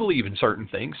said, you believe in certain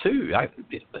things too,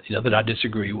 that I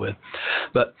disagree with.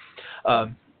 But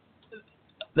and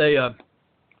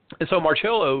so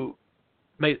Marcello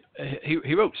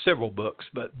he wrote several books,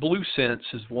 but Blue Sense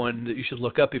is one that you should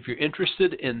look up if you're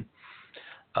interested in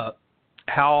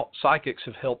how psychics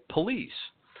have helped police.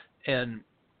 And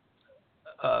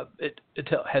it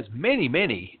has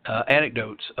many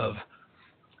anecdotes of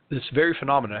this very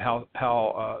phenomenon,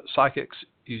 how psychics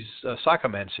use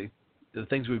psychomancy, the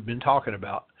things we've been talking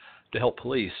about, to help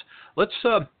police. Let's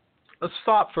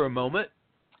stop for a moment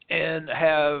and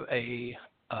have a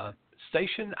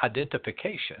station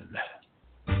identification.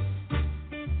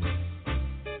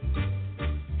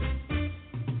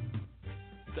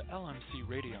 The LMC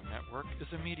Radio Network is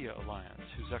a media alliance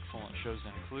whose excellent shows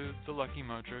include The Lucky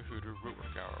Mojo Hoodoo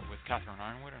Rootwork Hour with Catherine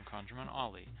Ironwood and Conjurman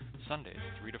Ollie, Sundays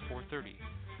 3 to 4:30.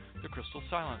 The Crystal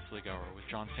Silence League Hour with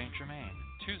Jon Saint Germain,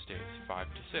 Tuesdays 5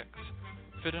 to 6.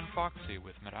 Fit and Foxy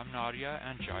with Madame Nadia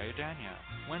and Jaya Danya,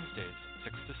 Wednesdays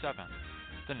 6 to 7.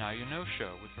 The Now You Know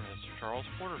Show with Professor Charles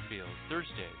Porterfield,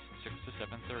 Thursdays 6 to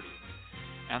 7:30.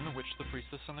 And The Witch, the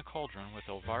Priestess, and the Cauldron with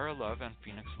Elvira Love and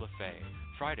Phoenix LaFay,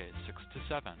 Fridays 6 to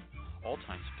 7. All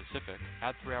times Pacific,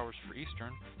 add 3 hours for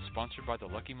Eastern, sponsored by the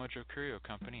Lucky Mojo Curio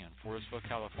Company in Forestville,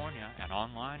 California, and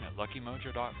online at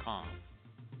luckymojo.com.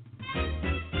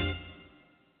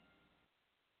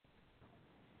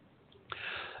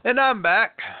 And I'm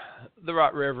back, the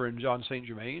Right Reverend Jon Saint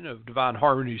Germain of Divine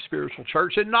Harmony Spiritual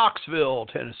Church in Knoxville,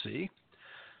 Tennessee.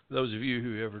 Those of you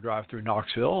who ever drive through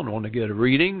Knoxville and want to get a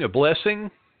reading, a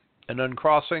blessing, an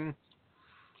uncrossing,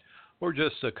 or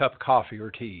just a cup of coffee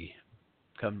or tea,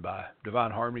 come by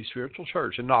Divine Harmony Spiritual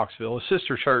Church in Knoxville, a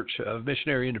sister church of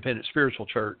Missionary Independent Spiritual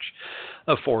Church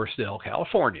of Forestville,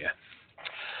 California.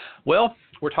 Well,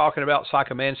 we're talking about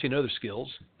psychomancy and other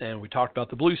skills, and we talked about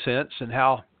the Blue Sense and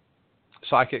how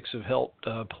psychics have helped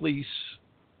police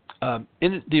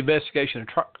in the investigation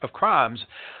of crimes.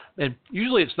 And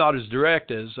usually it's not as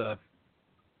direct as,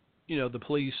 the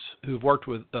police who've worked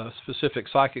with specific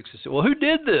psychics and say, well, who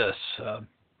did this?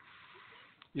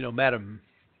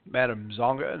 Madam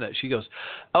Zonga, and she goes,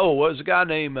 oh, well, there's a guy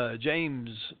named James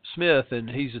Smith, and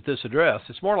he's at this address.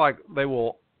 It's more like they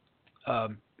will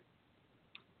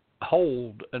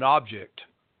hold an object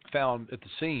found at the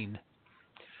scene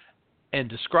and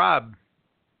describe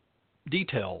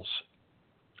details.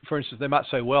 For instance, they might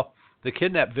say, well, the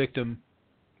kidnapped victim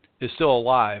is still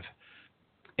alive,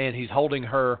 and he's holding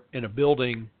her in a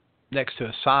building next to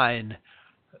a sign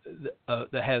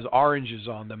that has oranges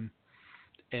on them,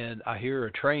 and I hear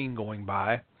a train going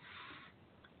by,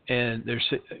 and there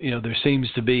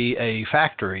seems to be a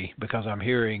factory because I'm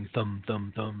hearing thump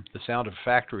thump thump, the sound of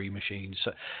factory machines,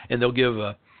 and they'll give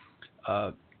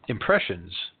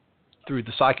impressions through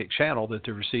the psychic channel that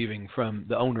they're receiving from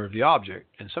the owner of the object,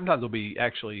 and sometimes it'll be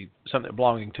actually something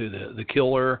belonging to the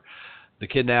killer, the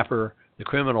kidnapper, the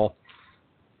criminal,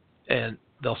 and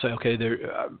they'll say, okay,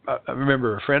 I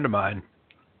remember a friend of mine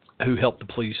who helped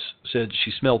the police said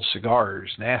she smelled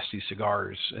cigars, nasty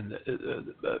cigars, and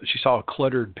she saw a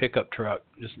cluttered pickup truck,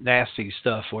 just nasty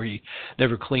stuff where he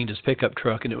never cleaned his pickup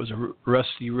truck, and it was a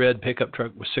rusty red pickup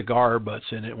truck with cigar butts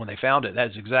in it. When they found it,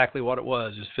 that's exactly what it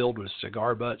was, just filled with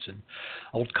cigar butts and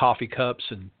old coffee cups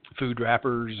and food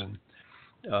wrappers,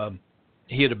 and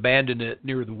he had abandoned it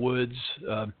near the woods.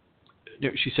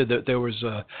 She said that there was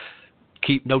a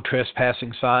keep no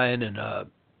trespassing sign and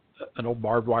an old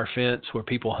barbed wire fence where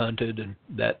people hunted, and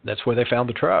that's where they found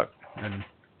the truck. And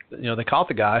they caught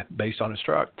the guy based on his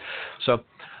truck. So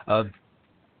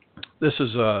this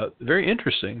is very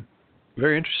interesting,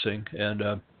 very interesting.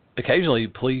 And occasionally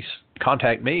police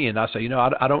contact me, and I say,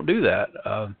 I don't do that.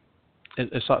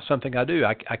 It's not something I do.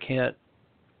 I can't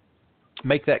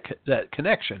make that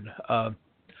connection.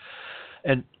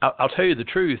 And I'll tell you the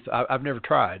truth, I've never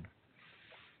tried,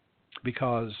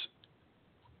 because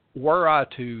were I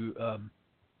to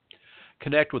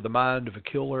connect with the mind of a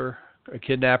killer a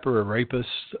kidnapper, a rapist,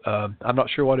 I'm not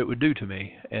sure what it would do to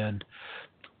me. And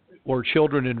were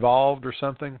children involved or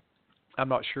something, I'm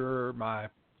not sure my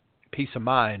peace of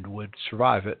mind would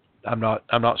survive it. I'm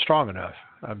not strong enough.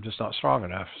 I'm just not strong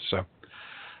enough. So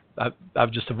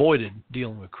I've just avoided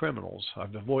dealing with criminals.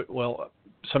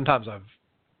 Sometimes I've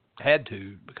had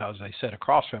to because they sat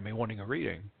across from me wanting a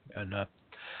reading, and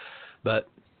but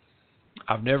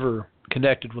I've never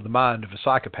connected with the mind of a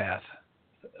psychopath,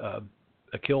 a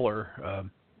killer,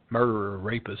 murderer,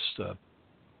 rapist,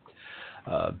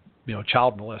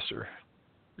 child molester.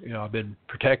 I've been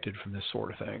protected from this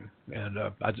sort of thing, and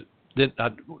I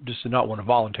just did not want to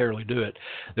voluntarily do it.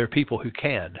 There are people who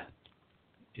can.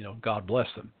 God bless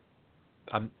them.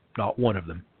 I'm not one of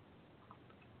them.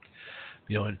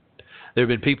 And there have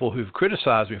been people who've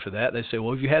criticized me for that. They say,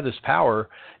 well, if you have this power,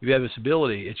 if you have this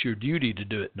ability, it's your duty to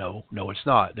do it. No, it's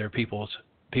not. There are people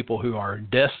who are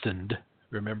destined.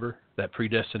 Remember that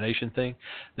predestination thing?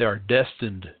 They are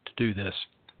destined to do this.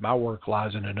 My work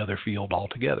lies in another field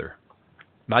altogether.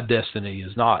 My destiny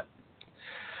is not.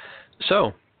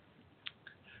 So,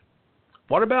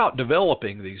 what about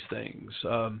developing these things,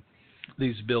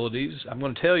 these abilities? I'm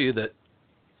going to tell you that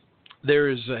there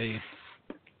is a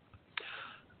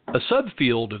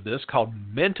subfield of this called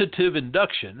mentative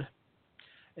induction,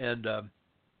 and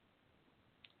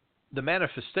the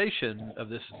manifestation of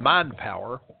this mind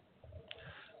power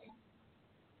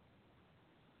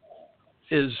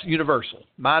is universal.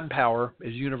 Mind power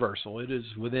is universal. It is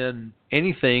within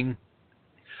anything,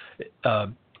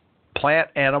 plant,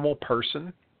 animal,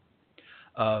 person,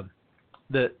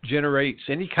 that generates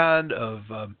any kind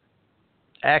of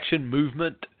action,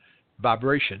 movement,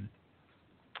 vibration.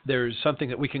 There's something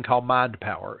that we can call mind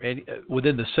power. And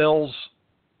within the cells,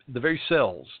 the very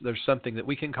cells, there's something that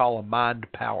we can call a mind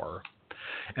power.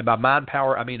 And by mind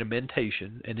power, I mean a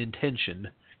mentation, an intention,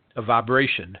 a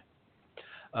vibration.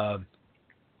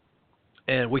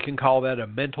 And we can call that a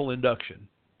mental induction.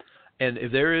 And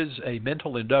if there is a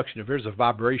mental induction, if there's a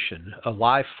vibration, a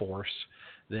life force,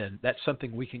 then that's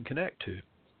something we can connect to.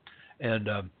 And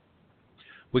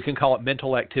we can call it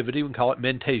mental activity. We can call it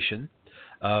mentation.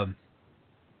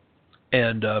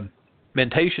 And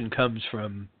mentation comes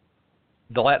from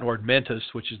the Latin word mentis,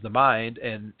 which is the mind,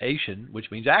 and ation, which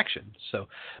means action. So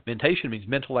mentation means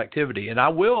mental activity. And I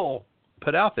will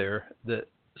put out there that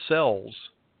cells,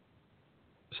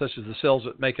 such as the cells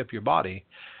that make up your body,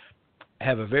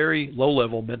 have a very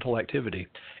low-level mental activity.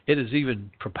 It is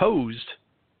even proposed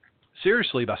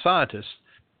seriously by scientists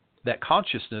that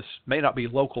consciousness may not be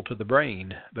local to the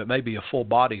brain, but may be a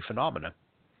full-body phenomenon.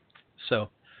 So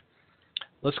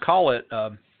let's call it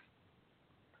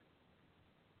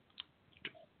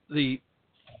the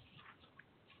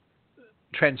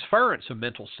transference of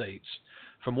mental states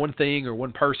from one thing or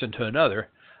one person to another,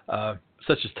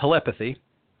 such as telepathy.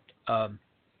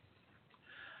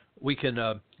 We can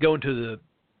go into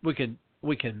we can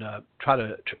try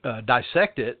to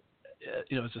dissect it.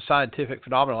 It's a scientific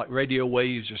phenomenon like radio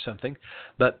waves or something,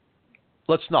 but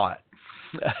let's not.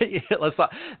 Let's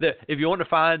not. If you want to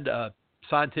find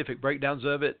scientific breakdowns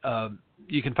of it,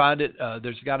 you can find it.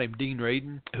 There's a guy named Dean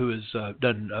Radin who has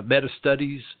done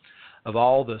meta-studies of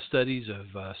all the studies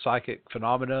of psychic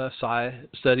phenomena, psi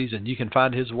studies, and you can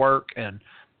find his work, and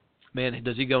man,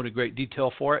 does he go into great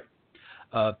detail for it.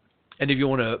 And if you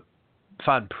want to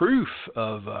find proof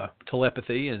of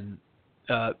telepathy and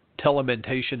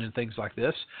telementation and things like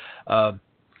this,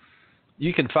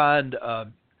 you can find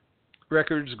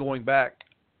records going back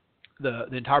the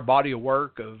entire body of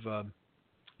work of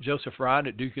Joseph Ryan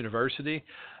at Duke University.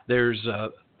 There's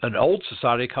an old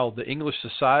society called the English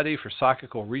Society for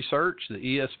Psychical Research, the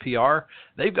ESPR.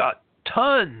 They've got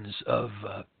tons of,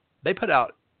 they put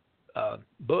out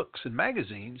books and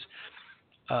magazines.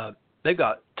 They've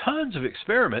got tons of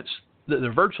experiments that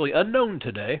are virtually unknown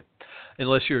today,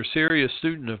 unless you're a serious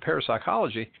student of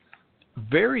parapsychology,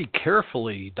 very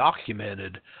carefully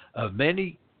documented of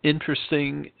many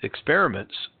interesting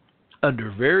experiments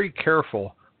under very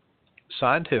careful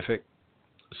scientific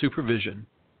supervision,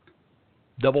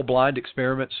 double-blind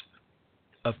experiments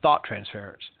of thought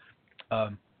transference.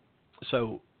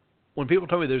 So when people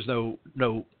tell me there's no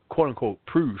quote-unquote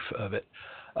proof of it,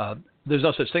 there's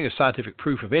no such thing as scientific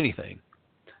proof of anything.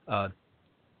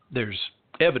 There's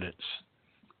evidence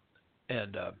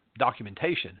and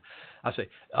documentation. I say,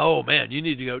 oh man, you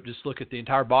need to go just look at the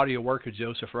entire body of work of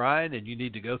Joseph Ryan, and you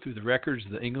need to go through the records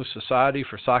of the English Society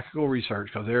for Psychical Research,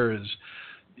 because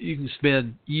you can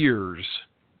spend years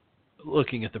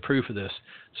looking at the proof of this.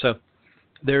 So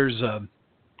there's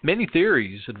many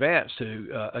theories advanced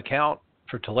to account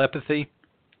for telepathy,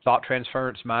 thought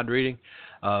transference, mind reading.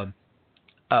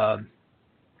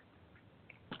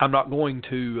 I'm not going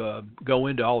to go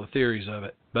into all the theories of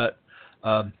it, but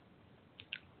I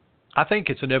think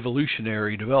it's an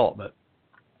evolutionary development.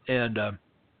 And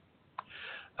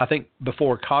I think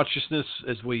before consciousness,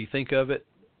 as we think of it,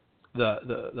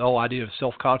 the whole idea of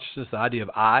self-consciousness, the idea of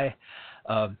I,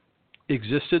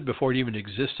 existed before it even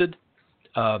existed.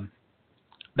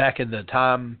 Back in the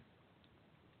time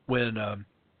when,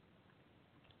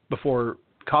 before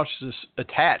consciousness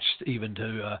attached even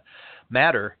to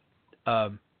matter,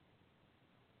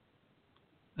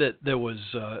 that there was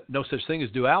no such thing as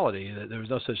duality, that there was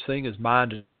no such thing as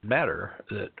mind and matter,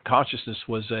 that consciousness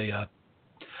was a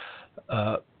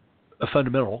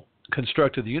fundamental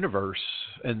construct of the universe,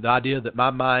 and the idea that my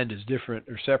mind is different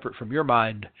or separate from your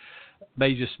mind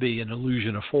may just be an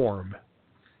illusion of form.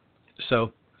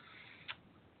 So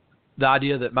the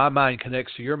idea that my mind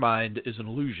connects to your mind is an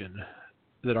illusion,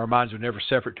 that our minds were never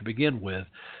separate to begin with.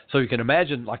 So you can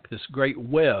imagine like this great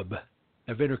web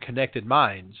of interconnected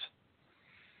minds.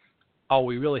 All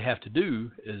we really have to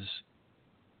do is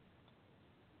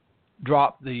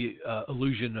drop the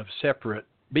illusion of separate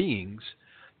beings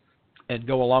and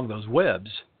go along those webs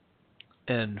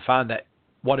and find that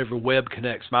whatever web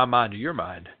connects my mind to your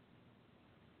mind.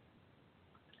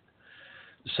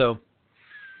 So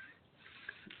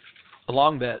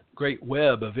along that great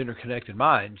web of interconnected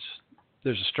minds,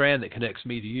 there's a strand that connects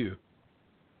me to you.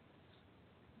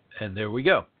 And there we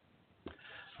go.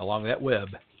 Along that web,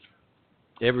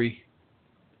 every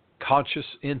conscious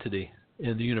entity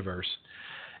in the universe.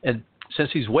 And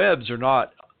since these webs are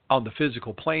not on the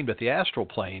physical plane but the astral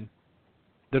plane,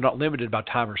 they're not limited by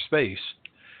time or space.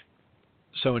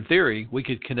 So in theory, we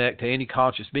could connect to any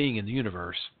conscious being in the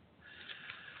universe.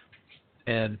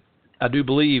 And I do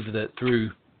believe that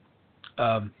through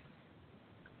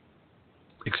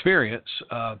experience,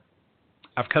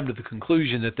 I've come to the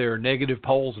conclusion that there are negative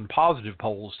poles and positive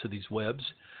poles to these webs.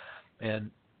 And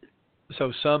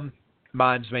so some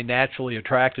minds may naturally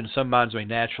attract and some minds may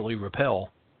naturally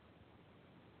repel.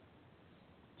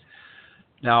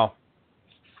 Now,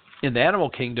 in the animal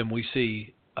kingdom, we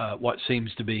see what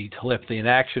seems to be telepathy in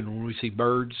action when we see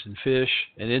birds and fish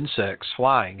and insects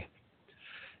flying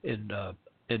in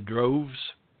droves,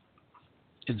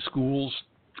 in schools,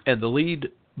 and the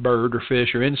lead bird or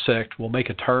fish or insect will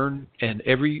make a turn, and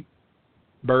every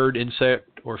bird,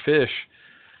 insect, or fish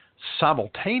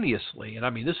simultaneously, and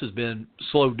I mean this has been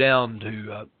slowed down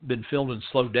to, been filmed and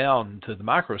slowed down to the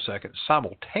microsecond,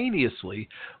 simultaneously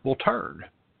will turn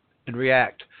and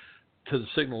react to the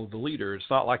signal of the leader. It's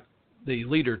not like the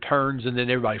leader turns and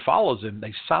then everybody follows him.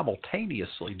 They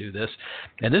simultaneously do this.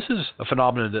 And this is a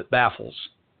phenomenon that baffles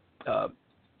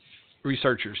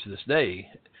researchers to this day.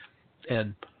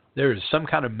 And there is some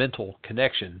kind of mental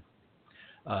connection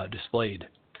displayed.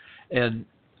 And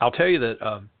I'll tell you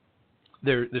that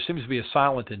there seems to be a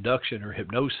silent induction or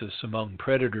hypnosis among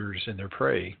predators and their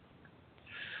prey,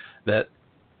 that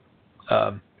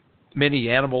many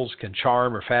animals can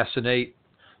charm or fascinate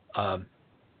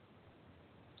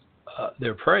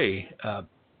their prey.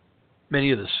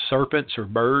 Many of the serpents or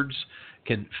birds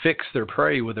can fix their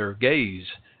prey with their gaze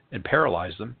and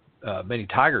paralyze them. Many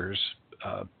tigers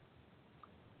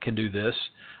can do this,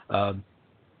 and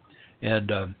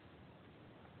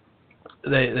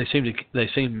they seem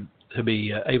to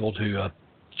be able to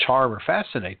charm or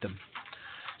fascinate them.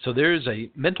 So there is a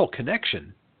mental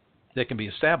connection that can be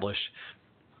established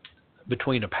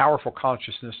between a powerful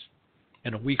consciousness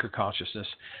and a weaker consciousness,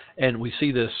 and we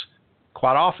see this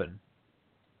quite often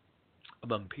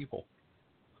among people.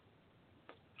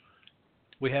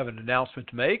 We have an announcement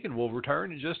to make, and we'll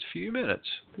return in just a few minutes.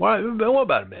 Well,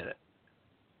 about a minute.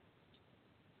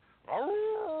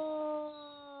 Oh,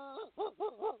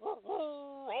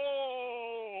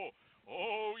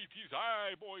 it is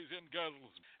I, boys and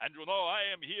girls, and you know I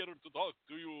am here to talk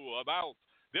to you about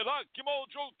the Lucky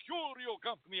Mojo Curio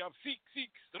Company of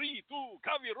 6632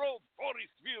 Covey Road,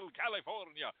 Forestville,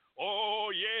 California.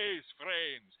 Oh, yes,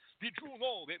 friends. Did you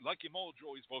know that Lucky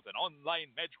Mojo is both an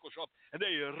online magical shop and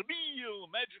a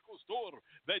real magical store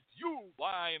that you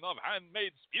line of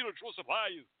handmade spiritual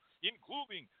supplies,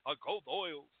 including occult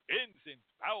oils, incense,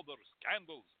 powders,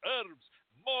 candles, herbs,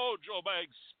 mojo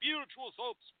bags, spiritual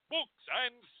soaps, books,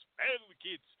 and spell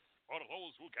kits for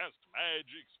those who cast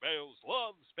magic spells,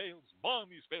 love spells,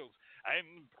 money spells,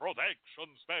 and protection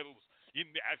spells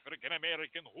in the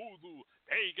African-American hoodoo,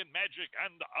 pagan magic,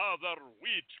 and other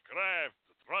witchcraft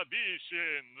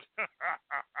traditions.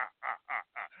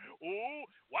 Oh,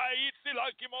 why, it's the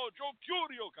Lucky Mojo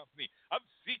Curio Company of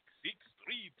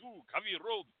 6632 Covey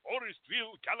Road,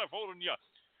 Forestville, California.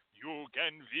 You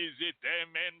can visit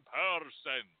them in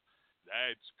person.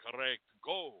 That's correct.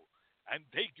 Go and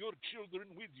take your children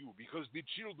with you, because the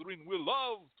children will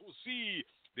love to see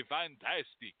the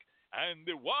fantastic and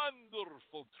the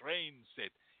wonderful train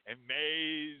set.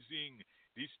 Amazing.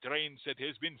 This train set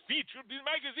has been featured in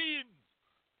magazines,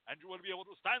 and you will be able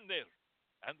to stand there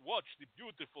and watch the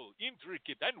beautiful,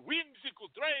 intricate, and whimsical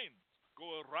trains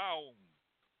go around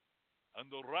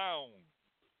and around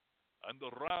and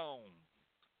around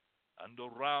and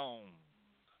around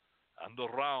and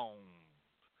around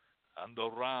and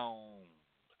around,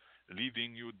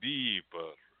 leading you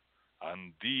deeper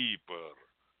and deeper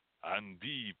and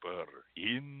deeper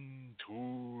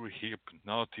into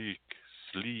hypnotic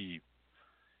sleep,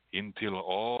 until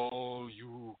all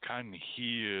you can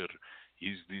hear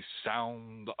is the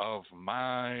sound of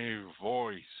my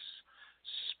voice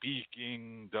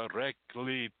speaking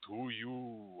directly to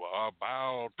you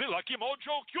about the Lucky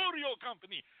Mojo Curio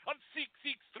Company on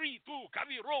 6632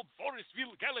 Covey Road,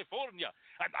 Forestville, California.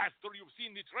 And after you've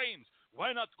seen the trains,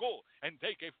 why not go and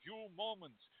take a few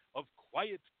moments of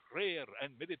quiet prayer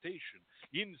and meditation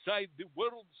inside the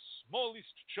world's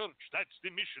smallest church? That's the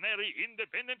Missionary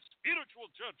Independent Spiritual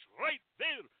Church, right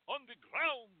there on the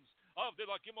grounds of the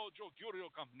Lucky Mojo Curio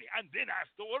Company. And then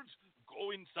afterwards,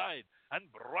 go inside and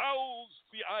browse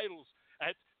the aisles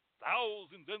at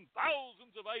thousands and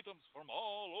thousands of items from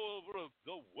all over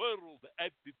the world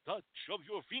at the touch of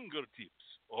your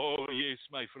fingertips. Oh, yes,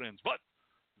 my friends. But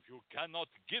if you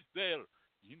cannot get there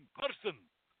in person,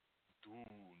 do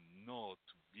not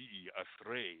be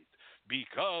afraid,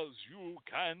 because you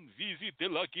can visit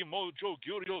the Lucky Mojo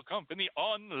Curio Company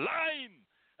online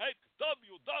at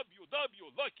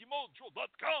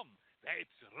www.luckymojo.com.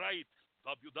 That's right,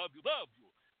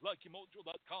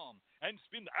 www.luckymojo.com, and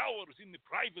spend hours in the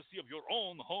privacy of your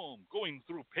own home, going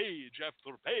through page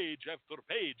after page after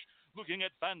page, looking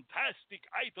at fantastic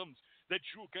items that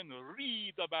you can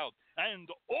read about and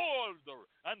order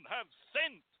and have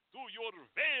sent to your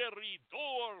very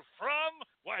door from,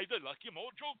 why, the Lucky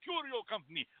Mojo Curio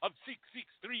Company of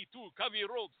 6632 Covey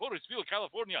Road, Forestville,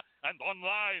 California, and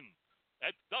online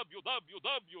at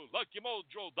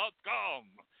www.luckymojo.com.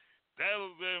 Tell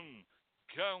them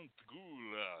Count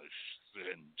Goulash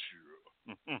sent you.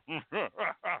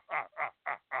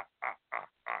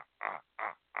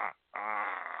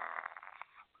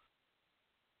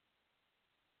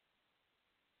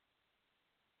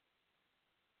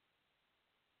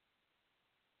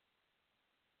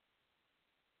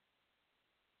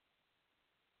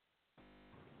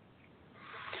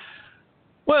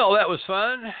 Well, that was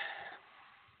fun.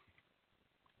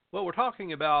 Well, we're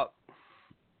talking about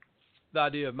the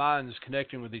idea of minds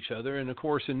connecting with each other, and of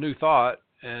course, in New Thought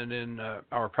and in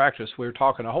our practice, we're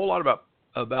talking a whole lot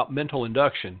about mental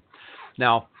induction.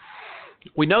 Now,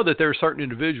 we know that there are certain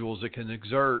individuals that can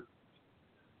exert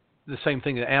the same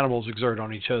thing that animals exert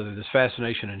on each other, this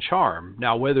fascination and charm.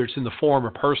 Now, whether it's in the form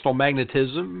of personal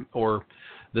magnetism or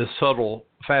the subtle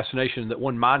fascination that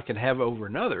one mind can have over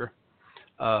another,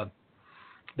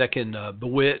 that can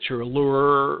bewitch or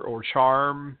allure or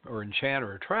charm or enchant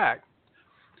or attract,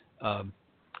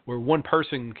 where one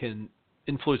person can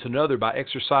influence another by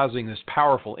exercising this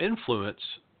powerful influence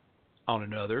on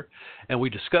another. And we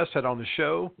discussed that on the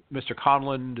show. Mr.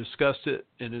 Conlon discussed it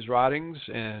in his writings,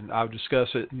 and I've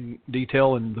discussed it in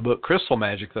detail in the book Crystal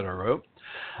Magic that I wrote.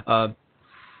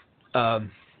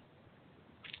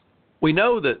 We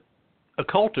know that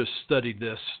occultists studied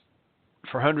this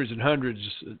for hundreds and hundreds,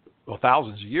 well,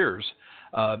 thousands of years.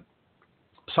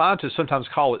 Scientists sometimes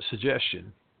call it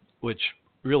suggestion, which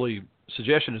really,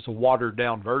 suggestion is a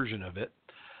watered-down version of it.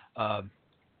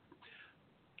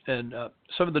 And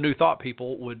some of the New Thought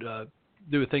people would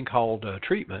do a thing called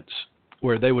treatments,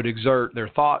 where they would exert their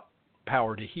thought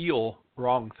power to heal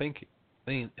wrong thinking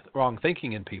in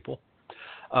people.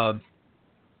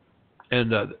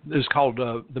 And it was called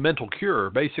the mental cure.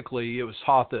 Basically, it was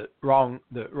taught that wrong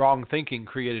thinking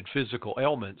created physical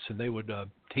ailments, and they would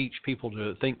teach people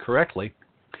to think correctly.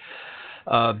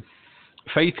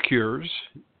 Faith cures,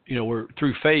 where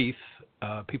through faith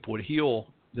people would heal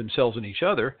themselves and each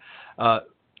other.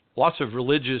 Lots of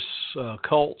religious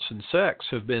cults and sects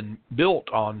have been built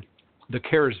on the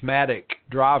charismatic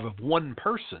drive of one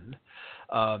person.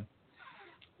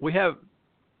 We have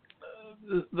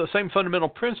the same fundamental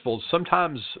principles,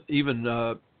 sometimes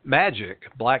even magic,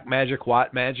 black magic,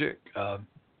 white magic,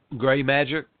 gray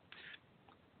magic,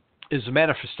 is a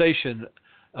manifestation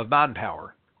of mind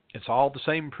power. It's all the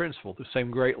same principle, the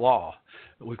same great law.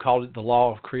 We called it the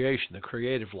law of creation, the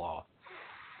creative law.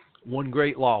 One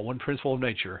great law, one principle of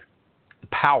nature, the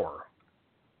power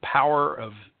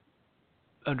of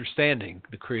understanding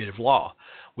the creative law.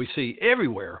 We see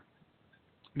everywhere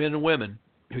men and women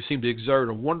who seem to exert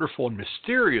a wonderful and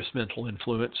mysterious mental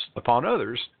influence upon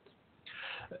others.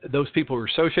 Those people who are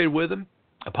associated with them,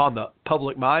 upon the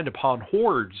public mind, upon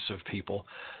hordes of people,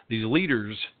 these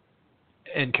leaders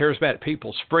and charismatic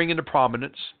people spring into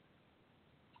prominence,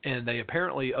 and they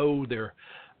apparently owe their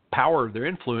power, their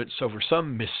influence over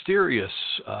some mysterious,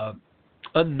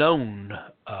 unknown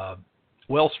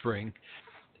wellspring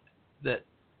that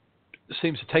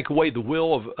seems to take away the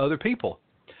will of other people.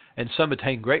 And some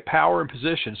attain great power and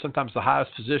position, sometimes the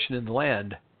highest position in the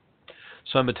land.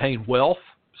 Some attain wealth,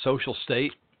 social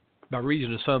state, by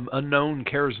reason of some unknown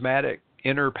charismatic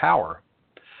inner power.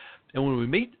 And when we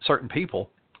meet certain people,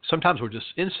 sometimes we're just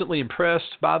instantly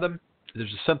impressed by them.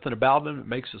 There's just something about them that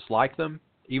makes us like them.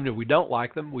 Even if we don't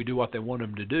like them, we do what they want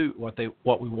them to do, what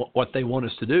they want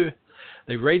us to do.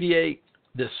 They radiate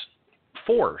this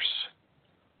force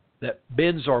that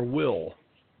bends our will,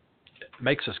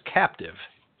 makes us captive,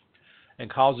 and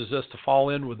causes us to fall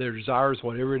in with their desires,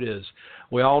 whatever it is.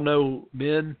 We all know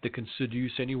men that can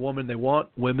seduce any woman they want,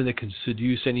 women that can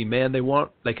seduce any man they want.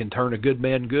 They can turn a good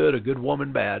man good, a good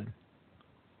woman bad.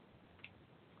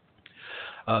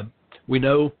 We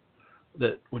know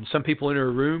that when some people enter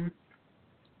a room,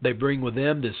 they bring with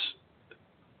them this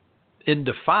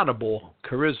indefinable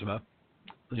charisma.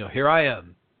 Here I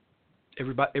am.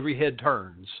 Every head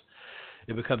turns.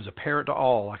 It becomes apparent to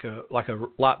all, like a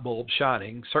light bulb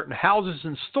shining. Certain houses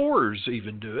and stores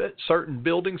even do it. Certain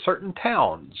buildings, certain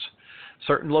towns,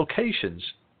 certain locations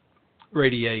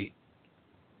radiate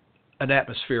an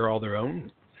atmosphere all their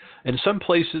own. And some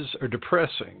places are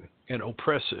depressing and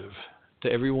oppressive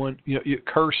to everyone.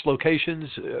 Cursed locations,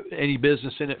 any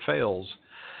business in it fails.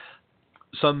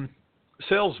 Some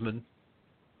salesmen,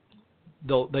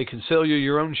 they can sell you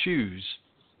your own shoes.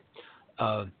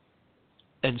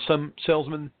 And some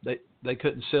salesmen, they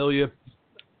couldn't sell you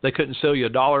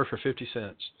 $1 for 50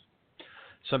 cents.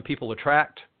 Some people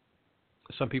attract,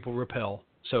 some people repel.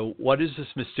 So what is this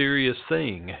mysterious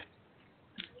thing?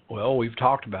 Well, we've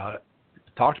talked about it.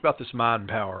 Talked about this mind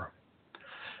power.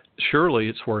 Surely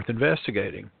it's worth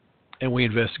investigating. And we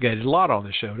investigated a lot on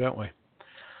this show, don't we?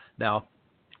 Now,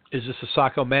 is this a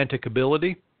psychomantic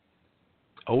ability?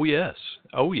 Oh, yes.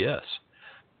 Oh, yes.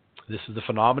 This is the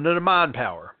phenomenon of mind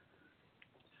power.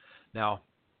 Now,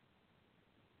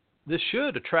 this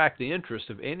should attract the interest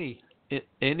of any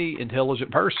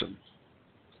intelligent person.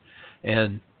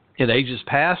 And in ages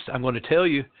past, I'm going to tell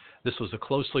you, this was a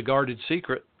closely guarded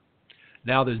secret.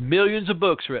 Now there's millions of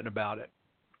books written about it,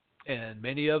 and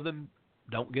many of them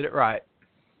don't get it right.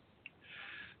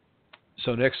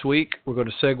 So next week, we're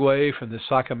going to segue from the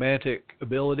psychomantic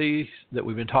ability that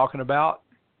we've been talking about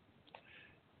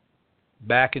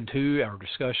back into our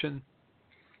discussion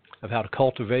of how to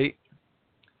cultivate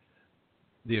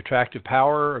the attractive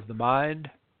power of the mind,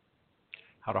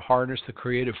 how to harness the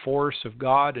creative force of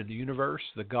God in the universe,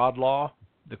 the God law,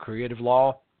 the creative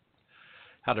law,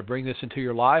 how to bring this into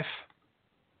your life,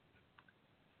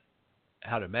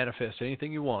 how to manifest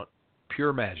anything you want,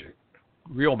 pure magic,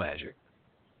 real magic.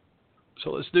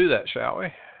 So let's do that, shall we?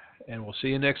 And we'll see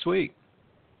you next week.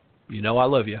 You know I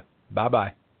love you.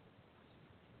 Bye-bye.